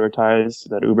they advertise,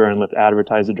 that Uber and Lyft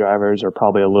advertise to drivers are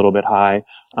probably a little bit high.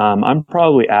 I'm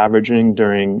probably averaging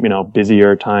during,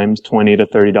 busier times, $20 to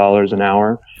 $30 an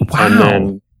hour. Wow. And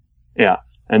then, yeah.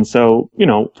 And so,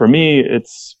 for me,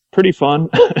 it's pretty fun.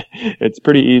 It's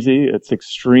pretty easy. It's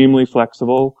extremely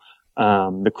flexible.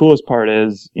 The coolest part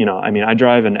is, I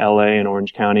drive in LA and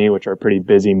Orange County, which are pretty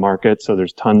busy markets. So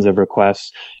there's tons of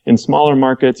requests. In smaller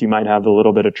markets, you might have a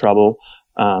little bit of trouble.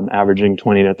 Averaging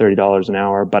 $20 to $30 an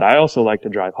hour. But I also like to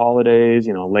drive holidays,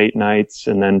 late nights.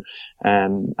 And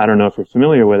I don't know if you're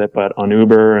familiar with it, but on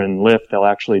Uber and Lyft, they'll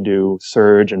actually do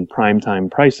surge and primetime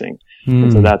pricing.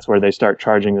 And so that's where they start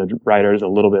charging the riders a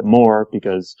little bit more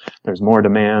because there's more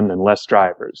demand and less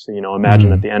drivers. So,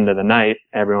 imagine at the end of the night,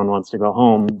 everyone wants to go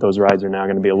home. Those rides are now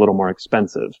going to be a little more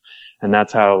expensive. And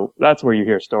that's where you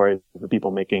hear stories of people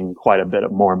making quite a bit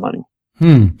of more money.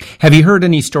 Have you heard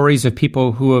any stories of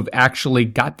people who have actually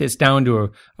got this down to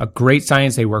a great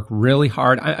science? They work really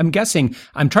hard. I'm guessing,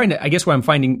 trying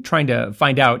to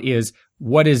find out is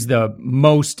what is the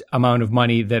most amount of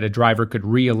money that a driver could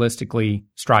realistically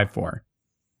strive for?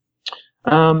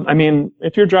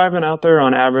 If you're driving out there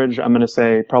on average, I'm going to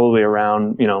say probably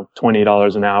around,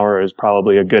 $20 an hour is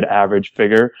probably a good average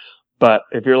figure. But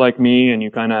if you're like me and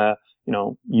you kind of,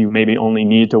 you maybe only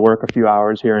need to work a few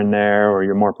hours here and there, or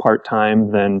you're more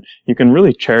part-time, then you can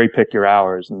really cherry pick your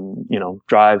hours and,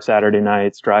 drive Saturday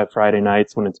nights, drive Friday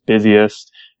nights when it's busiest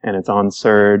and it's on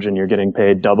surge and you're getting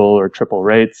paid double or triple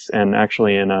rates. And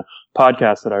actually in a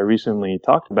podcast that I recently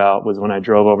talked about was when I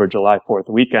drove over July 4th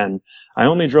weekend. I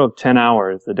only drove 10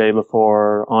 hours the day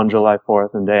before, on July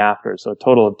 4th, and day after. So a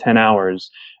total of 10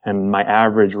 hours. And my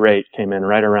average rate came in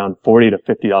right around $40 to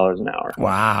 $50 an hour.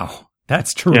 Wow.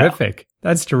 That's terrific. Yeah.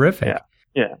 That's terrific. Yeah.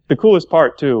 Yeah. The coolest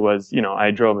part too was,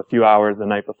 I drove a few hours the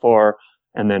night before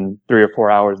and then 3 or 4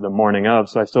 hours the morning of.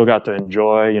 So I still got to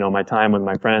enjoy, my time with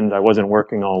my friends. I wasn't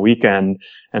working all weekend.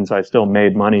 And so I still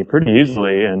made money pretty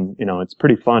easily. And, it's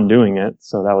pretty fun doing it.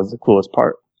 So that was the coolest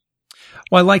part.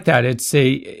 Well, I like that. It's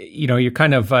you're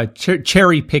kind of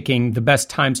cherry picking the best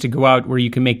times to go out where you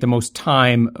can make the most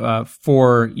time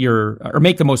or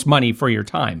make the most money for your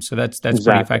time. So that's exactly.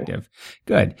 Pretty effective.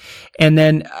 Good. And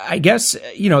then I guess,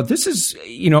 this is,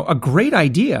 a great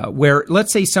idea where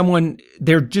let's say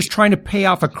they're just trying to pay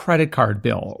off a credit card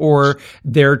bill, or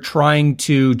they're trying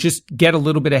to just get a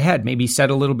little bit ahead, maybe set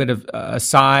a little bit of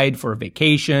aside for a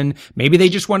vacation. Maybe they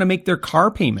just want to make their car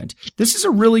payment. This is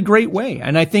a really great way.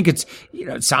 And I think it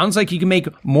sounds like you can make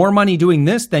more money doing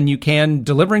this than you can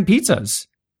delivering pizzas.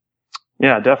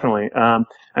 Yeah, definitely.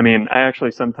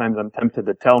 Sometimes I'm tempted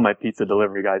to tell my pizza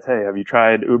delivery guys, hey, have you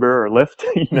tried Uber or Lyft?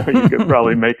 You could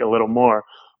probably make a little more.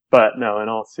 But no, in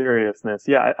all seriousness,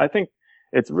 yeah, I think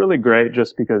it's really great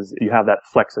just because you have that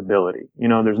flexibility.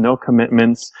 There's no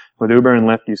commitments with Uber and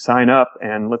Lyft. You sign up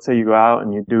and let's say you go out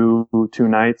and you do 2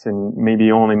 nights and maybe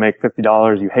you only make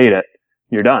 $50. You hate it.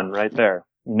 You're done right there.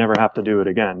 You never have to do it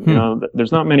again.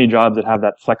 There's not many jobs that have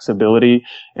that flexibility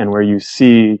and where you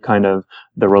see kind of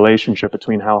the relationship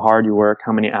between how hard you work,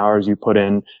 how many hours you put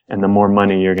in, and the more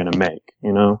money you're going to make,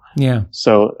 Yeah.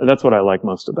 So that's what I like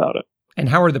most about it. And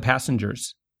how are the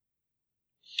passengers?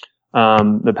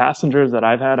 The passengers that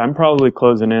I've had, I'm probably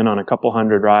closing in on a couple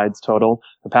hundred rides total.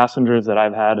 The passengers that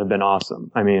I've had have been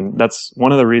awesome. That's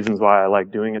one of the reasons why I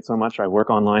like doing it so much. I work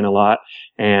online a lot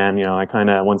and, I kind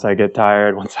of, once I get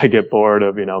tired, once I get bored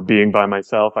of, being by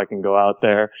myself, I can go out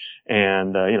there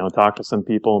and, talk to some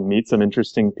people, meet some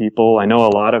interesting people. I know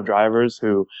a lot of drivers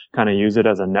who kind of use it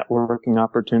as a networking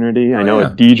opportunity. I know a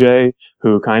DJ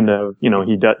who kind of, he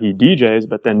DJs,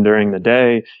 but then during the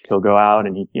day, he'll go out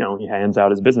and he hands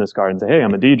out his business card and say, hey,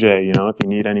 I'm a DJ, if you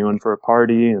need anyone for a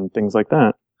party and things like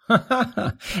that.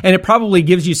 And it probably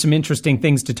gives you some interesting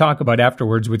things to talk about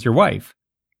afterwards with your wife.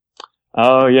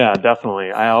 Oh yeah,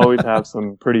 definitely. I always have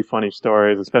some pretty funny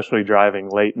stories, especially driving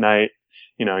late night.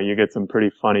 You get some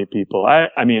pretty funny people.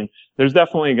 There's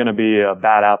definitely going to be a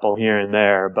bad apple here and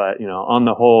there, but on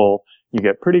the whole, you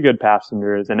get pretty good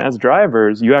passengers. And as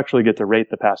drivers, you actually get to rate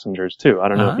the passengers too. I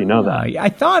don't know if you know that. I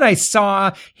thought I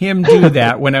saw him do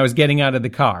that when I was getting out of the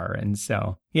car. And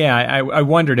so, yeah, I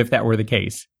wondered if that were the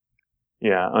case.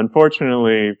 Yeah,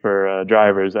 unfortunately for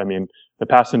drivers, the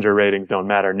passenger ratings don't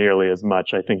matter nearly as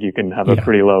much. I think you can have a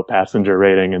pretty low passenger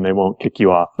rating and they won't kick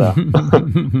you off though.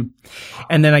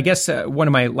 And then I guess one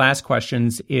of my last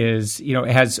questions is,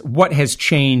 what has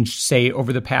changed, say,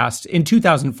 over the past in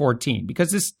 2014?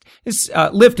 Because this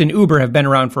Lyft and Uber have been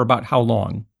around for about how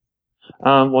long?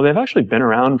 Well, they've actually been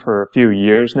around for a few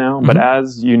years now, but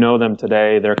as you know them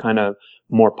today, they're kind of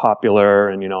more popular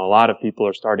and, a lot of people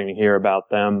are starting to hear about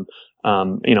them.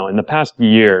 In the past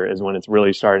year is when it's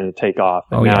really starting to take off.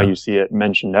 And now you see it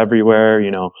mentioned everywhere.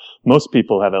 Most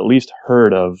people have at least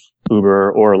heard of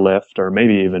Uber or Lyft or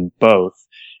maybe even both.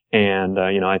 And,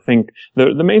 I think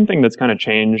the main thing that's kind of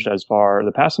changed as far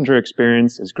the passenger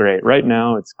experience is great. Right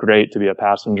now, it's great to be a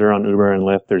passenger on Uber and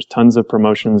Lyft. There's tons of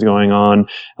promotions going on.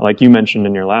 Like you mentioned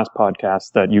in your last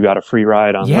podcast that you got a free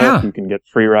ride on Lyft. You can get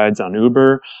free rides on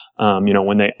Uber.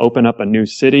 When they open up a new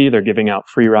city, they're giving out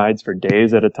free rides for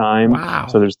days at a time. Wow.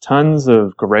 So there's tons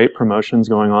of great promotions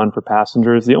going on for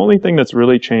passengers. The only thing that's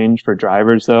really changed for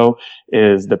drivers though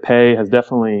is the pay has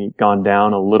definitely gone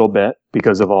down a little bit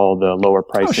because of all the lower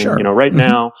pricing. Oh, sure. Right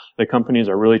now the companies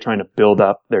are really trying to build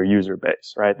up their user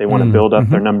base, right? They want to build up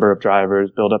their number of drivers,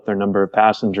 build up their number of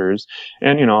passengers.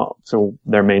 And, so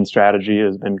their main strategy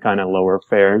has been kind of lower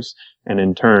fares. And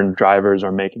in turn, drivers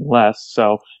are making less.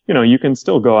 So, you can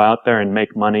still go out there and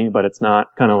make money, but it's not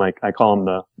kind of like, I call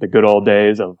them the good old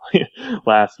days of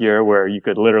last year where you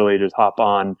could literally just hop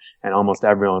on and almost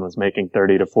everyone was making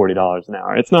 $30 to $40 an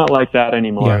hour. It's not like that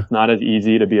anymore. Yeah. It's not as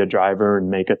easy to be a driver and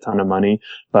make a ton of money,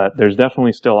 but there's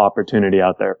definitely still opportunity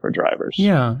out there for drivers.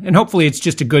 Yeah. And hopefully it's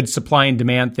just a good supply and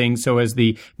demand thing. So as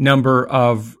the number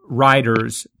of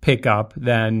riders pick up,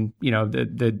 then,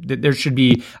 there should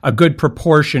be a good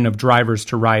proportion of drivers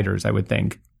to riders, I would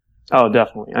think. Oh,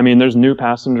 definitely. I mean, there's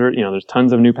there's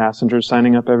tons of new passengers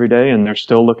signing up every day, and they're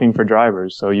still looking for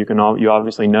drivers. So you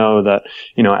obviously know that,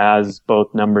 as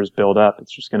both numbers build up,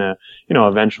 it's just going to,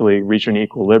 eventually reach an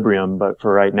equilibrium. But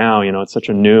for right now, it's such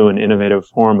a new and innovative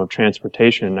form of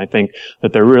transportation. I think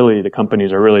that the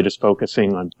companies are really just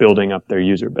focusing on building up their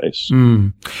user base.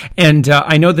 And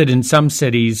I know that in some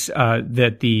cities,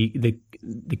 that the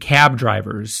cab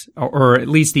drivers, or at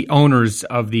least the owners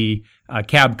of the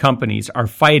cab companies, are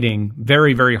fighting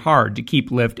very, very hard to keep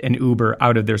Lyft and Uber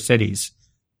out of their cities.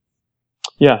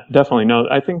 Yeah, definitely. No,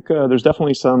 I think there's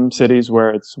definitely some cities where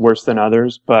it's worse than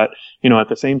others. But, at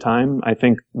the same time, I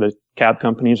think the cab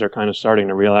companies are kind of starting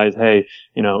to realize, hey,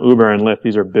 Uber and Lyft,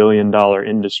 these are billion-dollar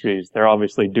industries. They're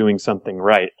obviously doing something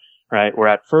right. Right? Where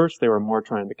at first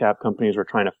the cab companies were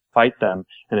trying to fight them.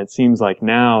 And it seems like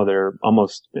now they're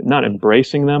almost not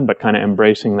embracing them, but kind of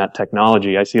embracing that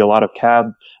technology. I see a lot of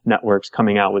cab networks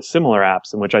coming out with similar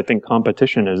apps, in which I think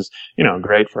competition is,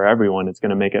 great for everyone. It's going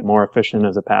to make it more efficient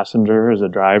as a passenger, as a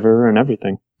driver, and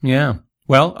everything. Yeah.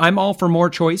 Well, I'm all for more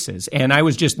choices. And I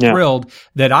was just thrilled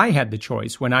that I had the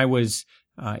choice when I was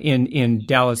in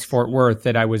Dallas, Fort Worth,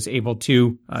 that I was able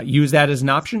to use that as an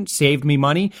option, saved me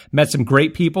money, met some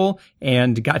great people,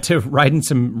 and got to ride in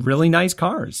some really nice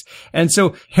cars. And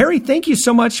so, Harry, thank you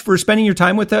so much for spending your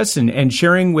time with us and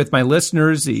sharing with my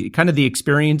listeners the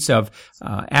experience of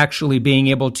actually being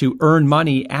able to earn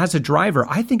money as a driver.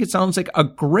 I think it sounds like a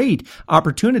great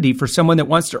opportunity for someone that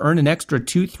wants to earn an extra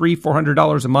 $200, $300,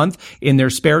 $400 a month in their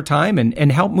spare time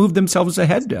and help move themselves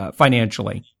ahead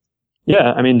financially.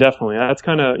 Yeah, I mean, definitely. That's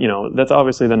kind of, that's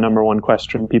obviously the number one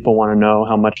question. People want to know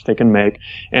how much they can make.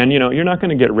 And, you're not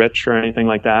going to get rich or anything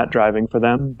like that driving for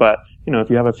them. But, if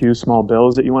you have a few small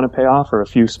bills that you want to pay off or a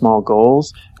few small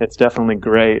goals, it's definitely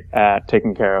great at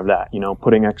taking care of that,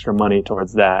 putting extra money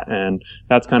towards that. And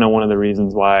that's kind of one of the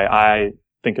reasons why I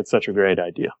think it's such a great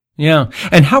idea. Yeah.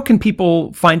 And how can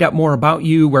people find out more about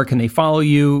you? Where can they follow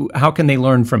you? How can they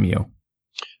learn from you?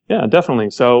 Yeah, definitely.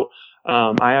 So,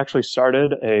 I actually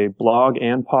started a blog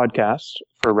and podcast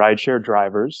for rideshare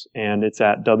drivers, and it's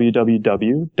at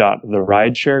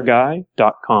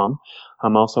www.therideshareguy.com.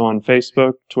 I'm also on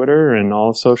Facebook, Twitter, and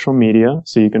all social media,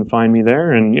 so you can find me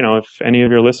there. And, if any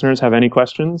of your listeners have any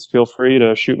questions, feel free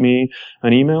to shoot me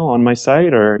an email on my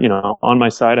site, or, on my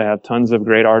site I have tons of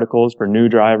great articles for new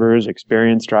drivers,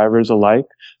 experienced drivers alike.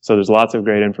 So there's lots of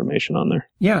great information on there.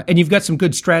 Yeah. And you've got some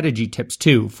good strategy tips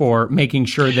too for making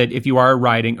sure that if you are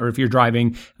riding or if you're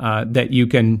driving, that you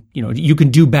can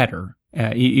do better.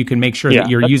 You can make sure that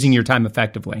you're using your time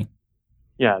effectively.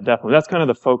 Yeah, definitely. That's kind of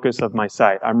the focus of my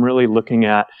site. I'm really looking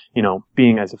at,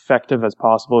 being as effective as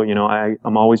possible.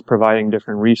 I'm always providing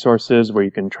different resources where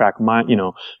you can track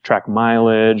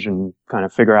mileage and kind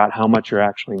of figure out how much you're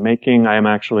actually making. I am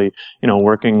actually,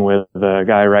 working with a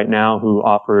guy right now who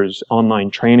offers online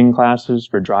training classes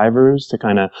for drivers to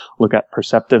kind of look at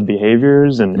perceptive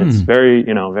behaviors. And it's very,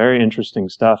 very interesting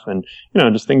stuff. And,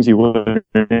 just things you wouldn't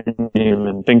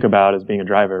even think about as being a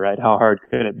driver, right? How hard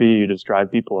could it be? You just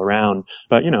drive people around.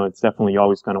 But, it's definitely, you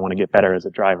always kind of want to get better as a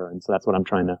driver. And so that's what I'm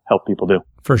trying to help people do.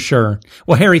 For sure.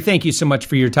 Well, Harry, thank you so much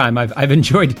for your time. I've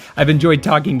enjoyed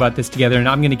talking about this together, and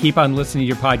I'm going to keep on listening to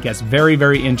your podcast. Very,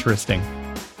 very interesting.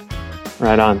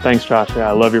 Right on. Thanks, Josh. Yeah,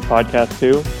 I love your podcast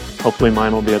too. Hopefully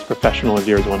mine will be as professional as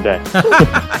yours one day.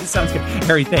 Sounds good.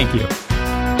 Harry, thank you.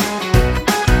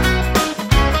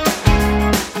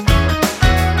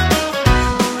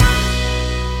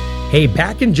 Hey,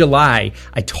 back in July,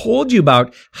 I told you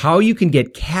about how you can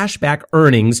get cashback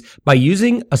earnings by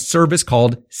using a service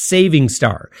called Saving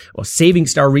Star. Well, Saving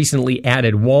Star recently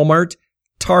added Walmart,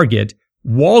 Target,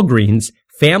 Walgreens,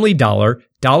 Family Dollar,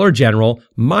 Dollar General,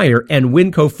 Meijer, and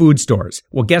Winco food stores.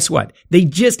 Well, guess what? They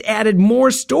just added more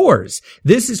stores.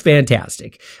 This is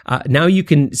fantastic. Now you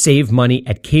can save money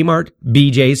at Kmart,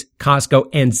 BJ's, Costco,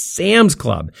 and Sam's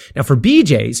Club. Now for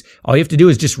BJ's, all you have to do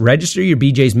is just register your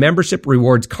BJ's membership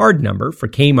rewards card number. For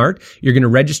Kmart, you're going to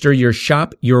register your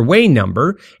Shop Your Way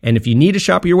number. And if you need a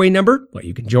Shop Your Way number, well,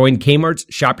 you can join Kmart's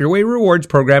Shop Your Way rewards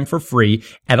program for free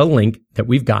at a link that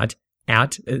we've got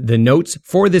at the notes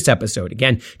for this episode.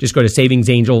 Again, just go to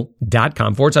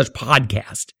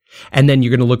savingsangel.com/podcast. And then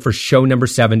you're going to look for show number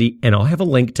 70, and I'll have a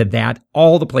link to that,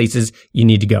 all the places you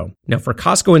need to go. Now for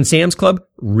Costco and Sam's Club,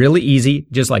 really easy,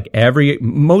 just like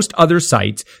most other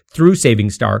sites through Saving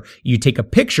Star. You take a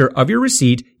picture of your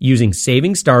receipt using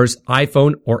Saving Star's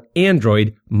iPhone or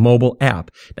Android mobile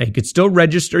app. Now, you could still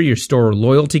register your store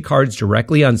loyalty cards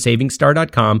directly on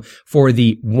SavingStar.com for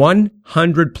the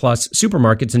 100 plus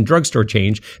supermarkets and drugstore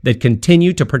chains that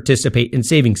continue to participate in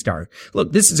SavingStar.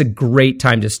 Look, this is a great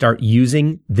time to start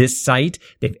using this site.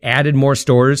 They've added more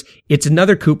stores. It's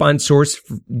another coupon source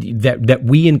that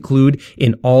we include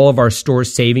in all of our store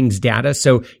savings data.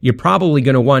 So you're probably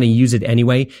going to want to use it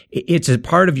anyway. It's a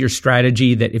part of your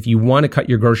strategy that if you want to cut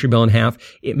your grocery bill in half,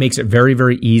 it makes it very,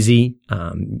 very easy.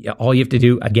 All you have to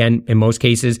do, again, in most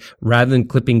cases, rather than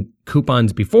clipping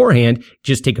coupons beforehand,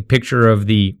 just take a picture of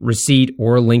the receipt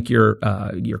or link your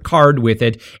card with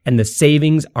it, and the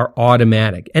savings are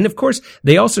automatic. And of course,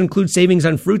 they also include savings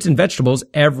on fruits and vegetables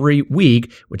every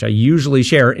week, which I usually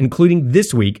share, including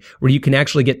this week, where you can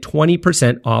actually get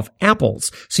 20% off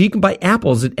apples. So you can buy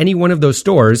apples at any one of those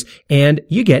stores, and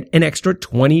you get an extra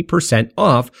 20%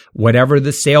 off whatever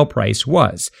the sale price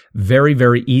was. Very,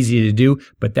 very easy to do.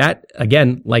 But that,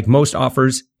 again, like most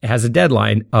offers, has a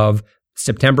deadline of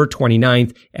September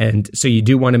 29th. And so you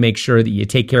do want to make sure that you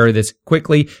take care of this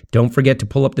quickly. Don't forget to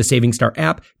pull up the SavingStar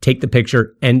app, take the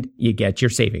picture, and you get your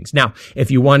savings. Now,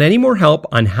 if you want any more help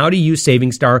on how to use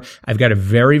SavingStar, I've got a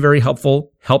very, very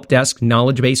helpful help desk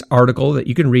knowledge base article that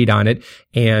you can read on it.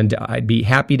 And I'd be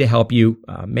happy to help you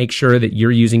make sure that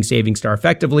you're using SavingStar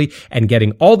effectively and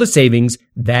getting all the savings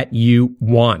that you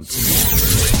want.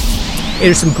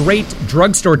 There's some great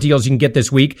drugstore deals you can get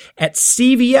this week at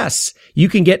CVS. You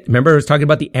can get, remember I was talking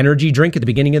about the energy drink at the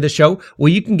beginning of the show? Well,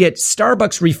 you can get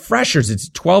Starbucks Refreshers. It's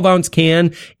a 12-ounce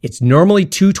can. It's normally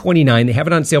 $2.29. They have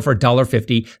it on sale for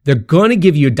 $1.50. They're going to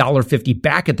give you $1.50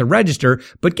 back at the register.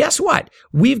 But guess what?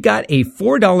 We've got a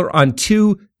 $4 on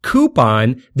 2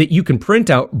 coupon that you can print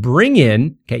out, bring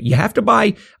in. Okay. You have to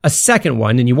buy a second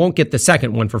one and you won't get the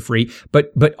second one for free.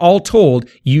 But all told,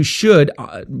 you should,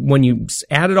 when you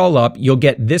add it all up, you'll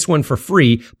get this one for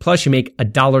free. Plus you make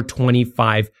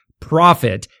 $1.25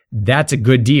 profit. That's a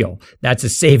good deal. That's a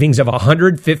savings of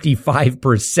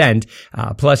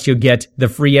 155%. Plus you'll get the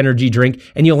free energy drink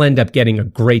and you'll end up getting a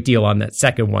great deal on that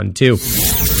second one too.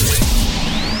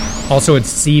 Also at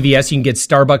CVS, you can get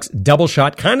Starbucks Double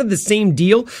Shot, kind of the same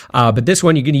deal, but this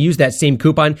one you're going to use that same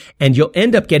coupon and you'll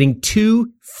end up getting 2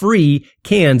 free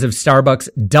cans of Starbucks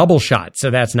Double Shot. So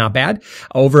that's not bad.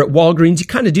 Over at Walgreens, you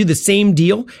kind of do the same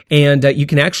deal and you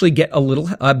can actually get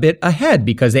a bit ahead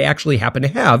because they actually happen to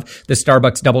have the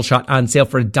Starbucks Double Shot on sale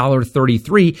for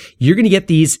 $1.33. You're going to get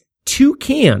these 2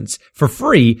 cans for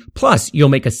free, plus you'll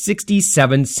make a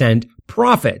 67-cent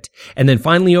profit. And then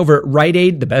finally over at Rite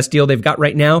Aid, the best deal they've got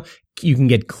right now, you can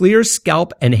get Clear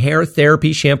Scalp and Hair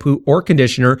Therapy shampoo or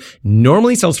conditioner.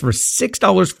 Normally sells for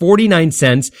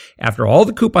 $6.49. After all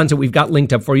the coupons that we've got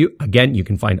linked up for you, again, you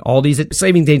can find all these at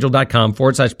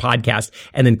savingsangel.com/podcast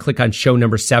and then click on show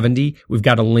number 70. We've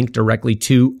got a link directly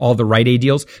to all the Rite Aid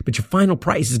deals, but your final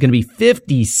price is going to be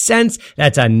 50 cents.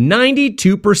 That's a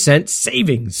 92%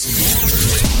 savings.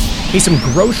 Hey, some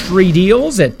grocery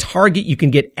deals at Target. You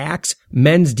can get Axe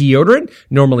men's deodorant,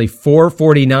 normally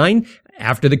 $4.49.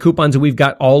 After the coupons that we've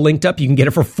got all linked up, you can get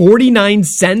it for 49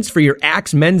 cents for your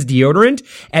Axe men's deodorant.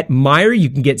 At Meijer, you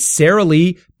can get Sara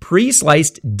Lee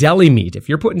pre-sliced deli meat. If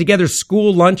you're putting together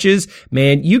school lunches,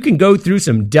 man, you can go through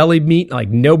some deli meat like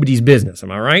nobody's business.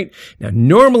 Am I right? Now,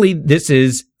 normally this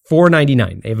is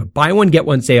 $4.99. They have a buy one, get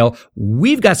one sale.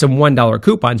 We've got some $1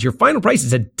 coupons. Your final price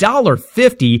is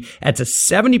 $1.50. That's a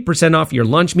 70% off your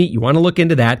lunch meat. You want to look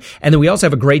into that. And then we also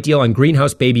have a great deal on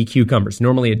greenhouse baby cucumbers.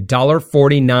 Normally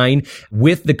 $1.49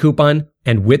 with the coupon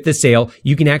and with the sale.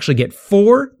 You can actually get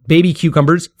 4 baby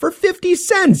cucumbers for 50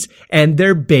 cents. And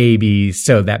they're babies,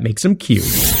 so that makes them cute.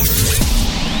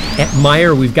 At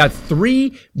Meijer, we've got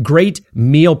 3 great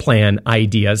meal plan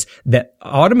ideas that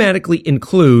automatically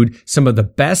include some of the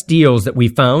best deals that we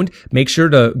found. Make sure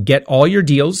to get all your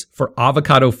deals for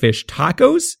avocado fish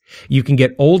tacos. You can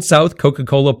get Old South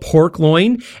Coca-Cola pork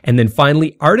loin. And then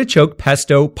finally, artichoke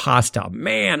pesto pasta.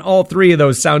 Man, all 3 of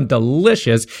those sound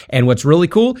delicious. And what's really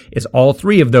cool is all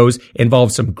 3 of those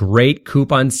involve some great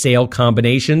coupon sale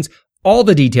combinations. All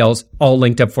the details all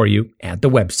linked up for you at the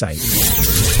website.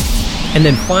 And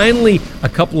then finally, a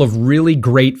couple of really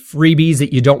great freebies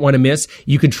that you don't want to miss.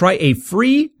 You can try a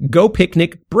free Go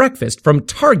Picnic breakfast from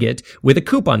Target with a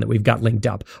coupon that we've got linked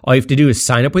up. All you have to do is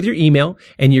sign up with your email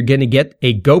and you're going to get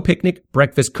a Go Picnic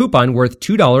breakfast coupon worth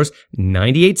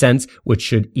 $2.98, which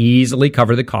should easily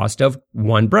cover the cost of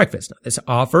one breakfast. Now, this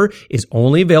offer is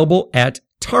only available at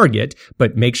Target,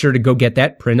 but make sure to go get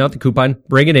that, print out the coupon,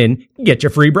 bring it in, get your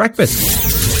free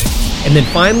breakfast. And then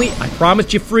finally, I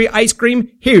promised you free ice cream.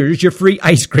 Here's your free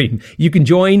ice cream. You can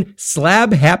join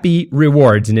Slab Happy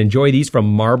Rewards and enjoy these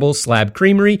from Marble Slab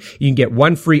Creamery. You can get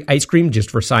 1 free ice cream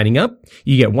just for signing up.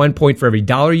 You get 1 point for every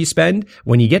 $1 you spend.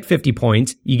 When you get 50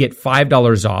 points, you get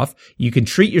 $5 off. You can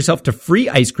treat yourself to free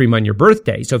ice cream on your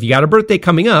birthday. So if you got a birthday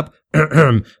coming up,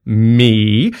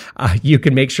 you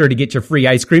can make sure to get your free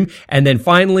ice cream. And then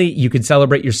finally, you can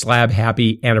celebrate your Slab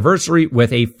Happy anniversary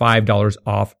with a $5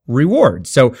 off reward.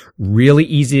 So really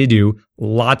easy to do.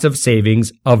 Lots of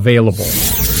savings available.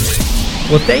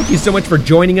 Well, thank you so much for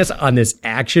joining us on this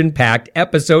action-packed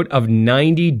episode of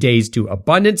 90 Days to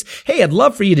Abundance. Hey, I'd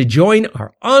love for you to join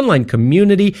our online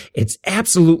community. It's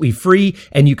absolutely free,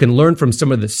 and you can learn from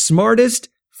some of the smartest,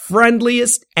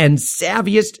 friendliest, and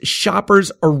savviest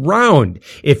shoppers around.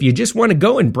 If you just want to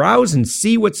go and browse and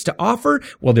see what's to offer,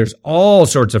 well, there's all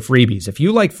sorts of freebies. If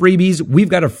you like freebies, we've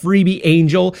got a freebie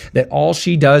angel that all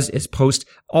she does is post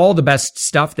all the best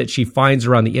stuff that she finds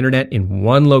around the internet in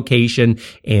one location.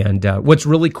 And what's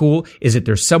really cool is that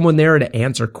there's someone there to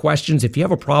answer questions. If you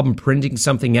have a problem printing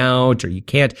something out, or you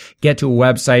can't get to a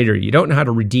website, or you don't know how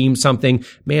to redeem something,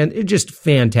 man, they're just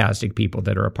fantastic people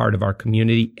that are a part of our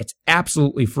community. It's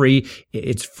absolutely free.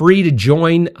 It's free to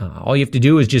join. All you have to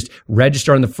do is just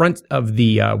register on the front of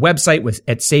the website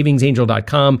at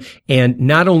savingsangel.com. And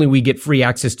not only we get free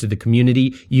access to the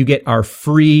community, you get our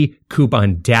free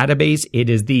coupon database. It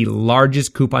is the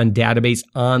largest coupon database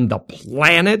on the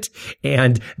planet,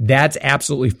 and that's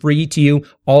absolutely free to you.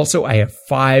 Also, I have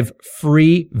 5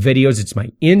 free videos. It's my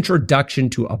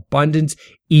introduction to abundance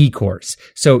e-course.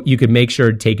 So you can make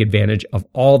sure to take advantage of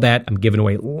all that. I'm giving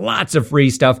away lots of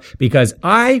free stuff because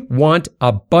I want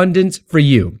abundance for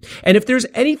you. And if there's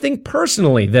anything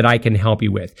personally that I can help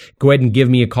you with, go ahead and give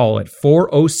me a call at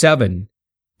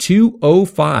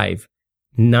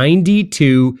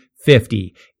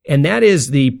 407-205-9250. And that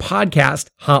is the podcast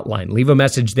hotline. Leave a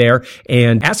message there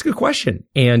and ask a question.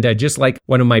 And just like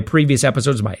one of my previous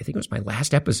episodes, I think it was my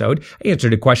last episode, I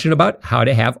answered a question about how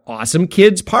to have awesome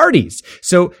kids parties.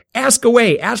 So ask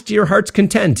away, ask to your heart's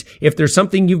content. If there's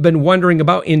something you've been wondering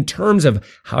about in terms of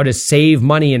how to save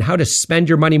money and how to spend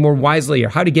your money more wisely, or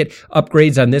how to get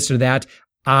upgrades on this or that,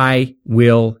 I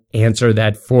will answer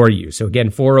that for you. So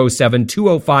again,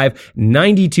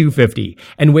 407-205-9250.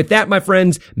 And with that, my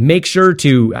friends, make sure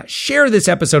to share this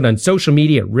episode on social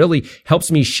media. It really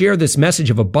helps me share this message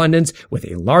of abundance with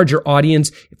a larger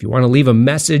audience. If you want to leave a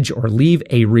message or leave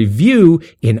a review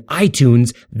in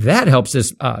iTunes, that helps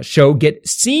this show get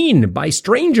seen by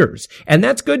strangers. And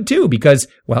that's good too, because,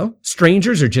 well,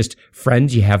 strangers are just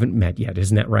friends you haven't met yet.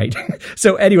 Isn't that right?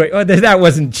 So anyway, that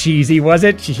wasn't cheesy, was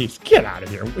it? Jeez, get out of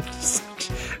here.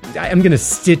 I'm going to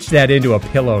stitch that into a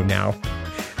pillow now.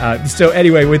 So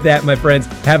anyway, with that, my friends,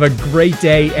 have a great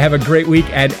day, have a great week,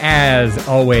 and as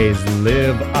always,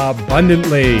 live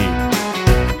abundantly.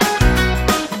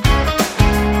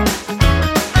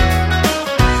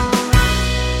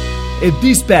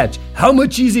 Dispatch, how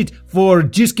much is it for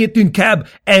just getting cab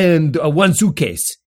and 1 suitcase?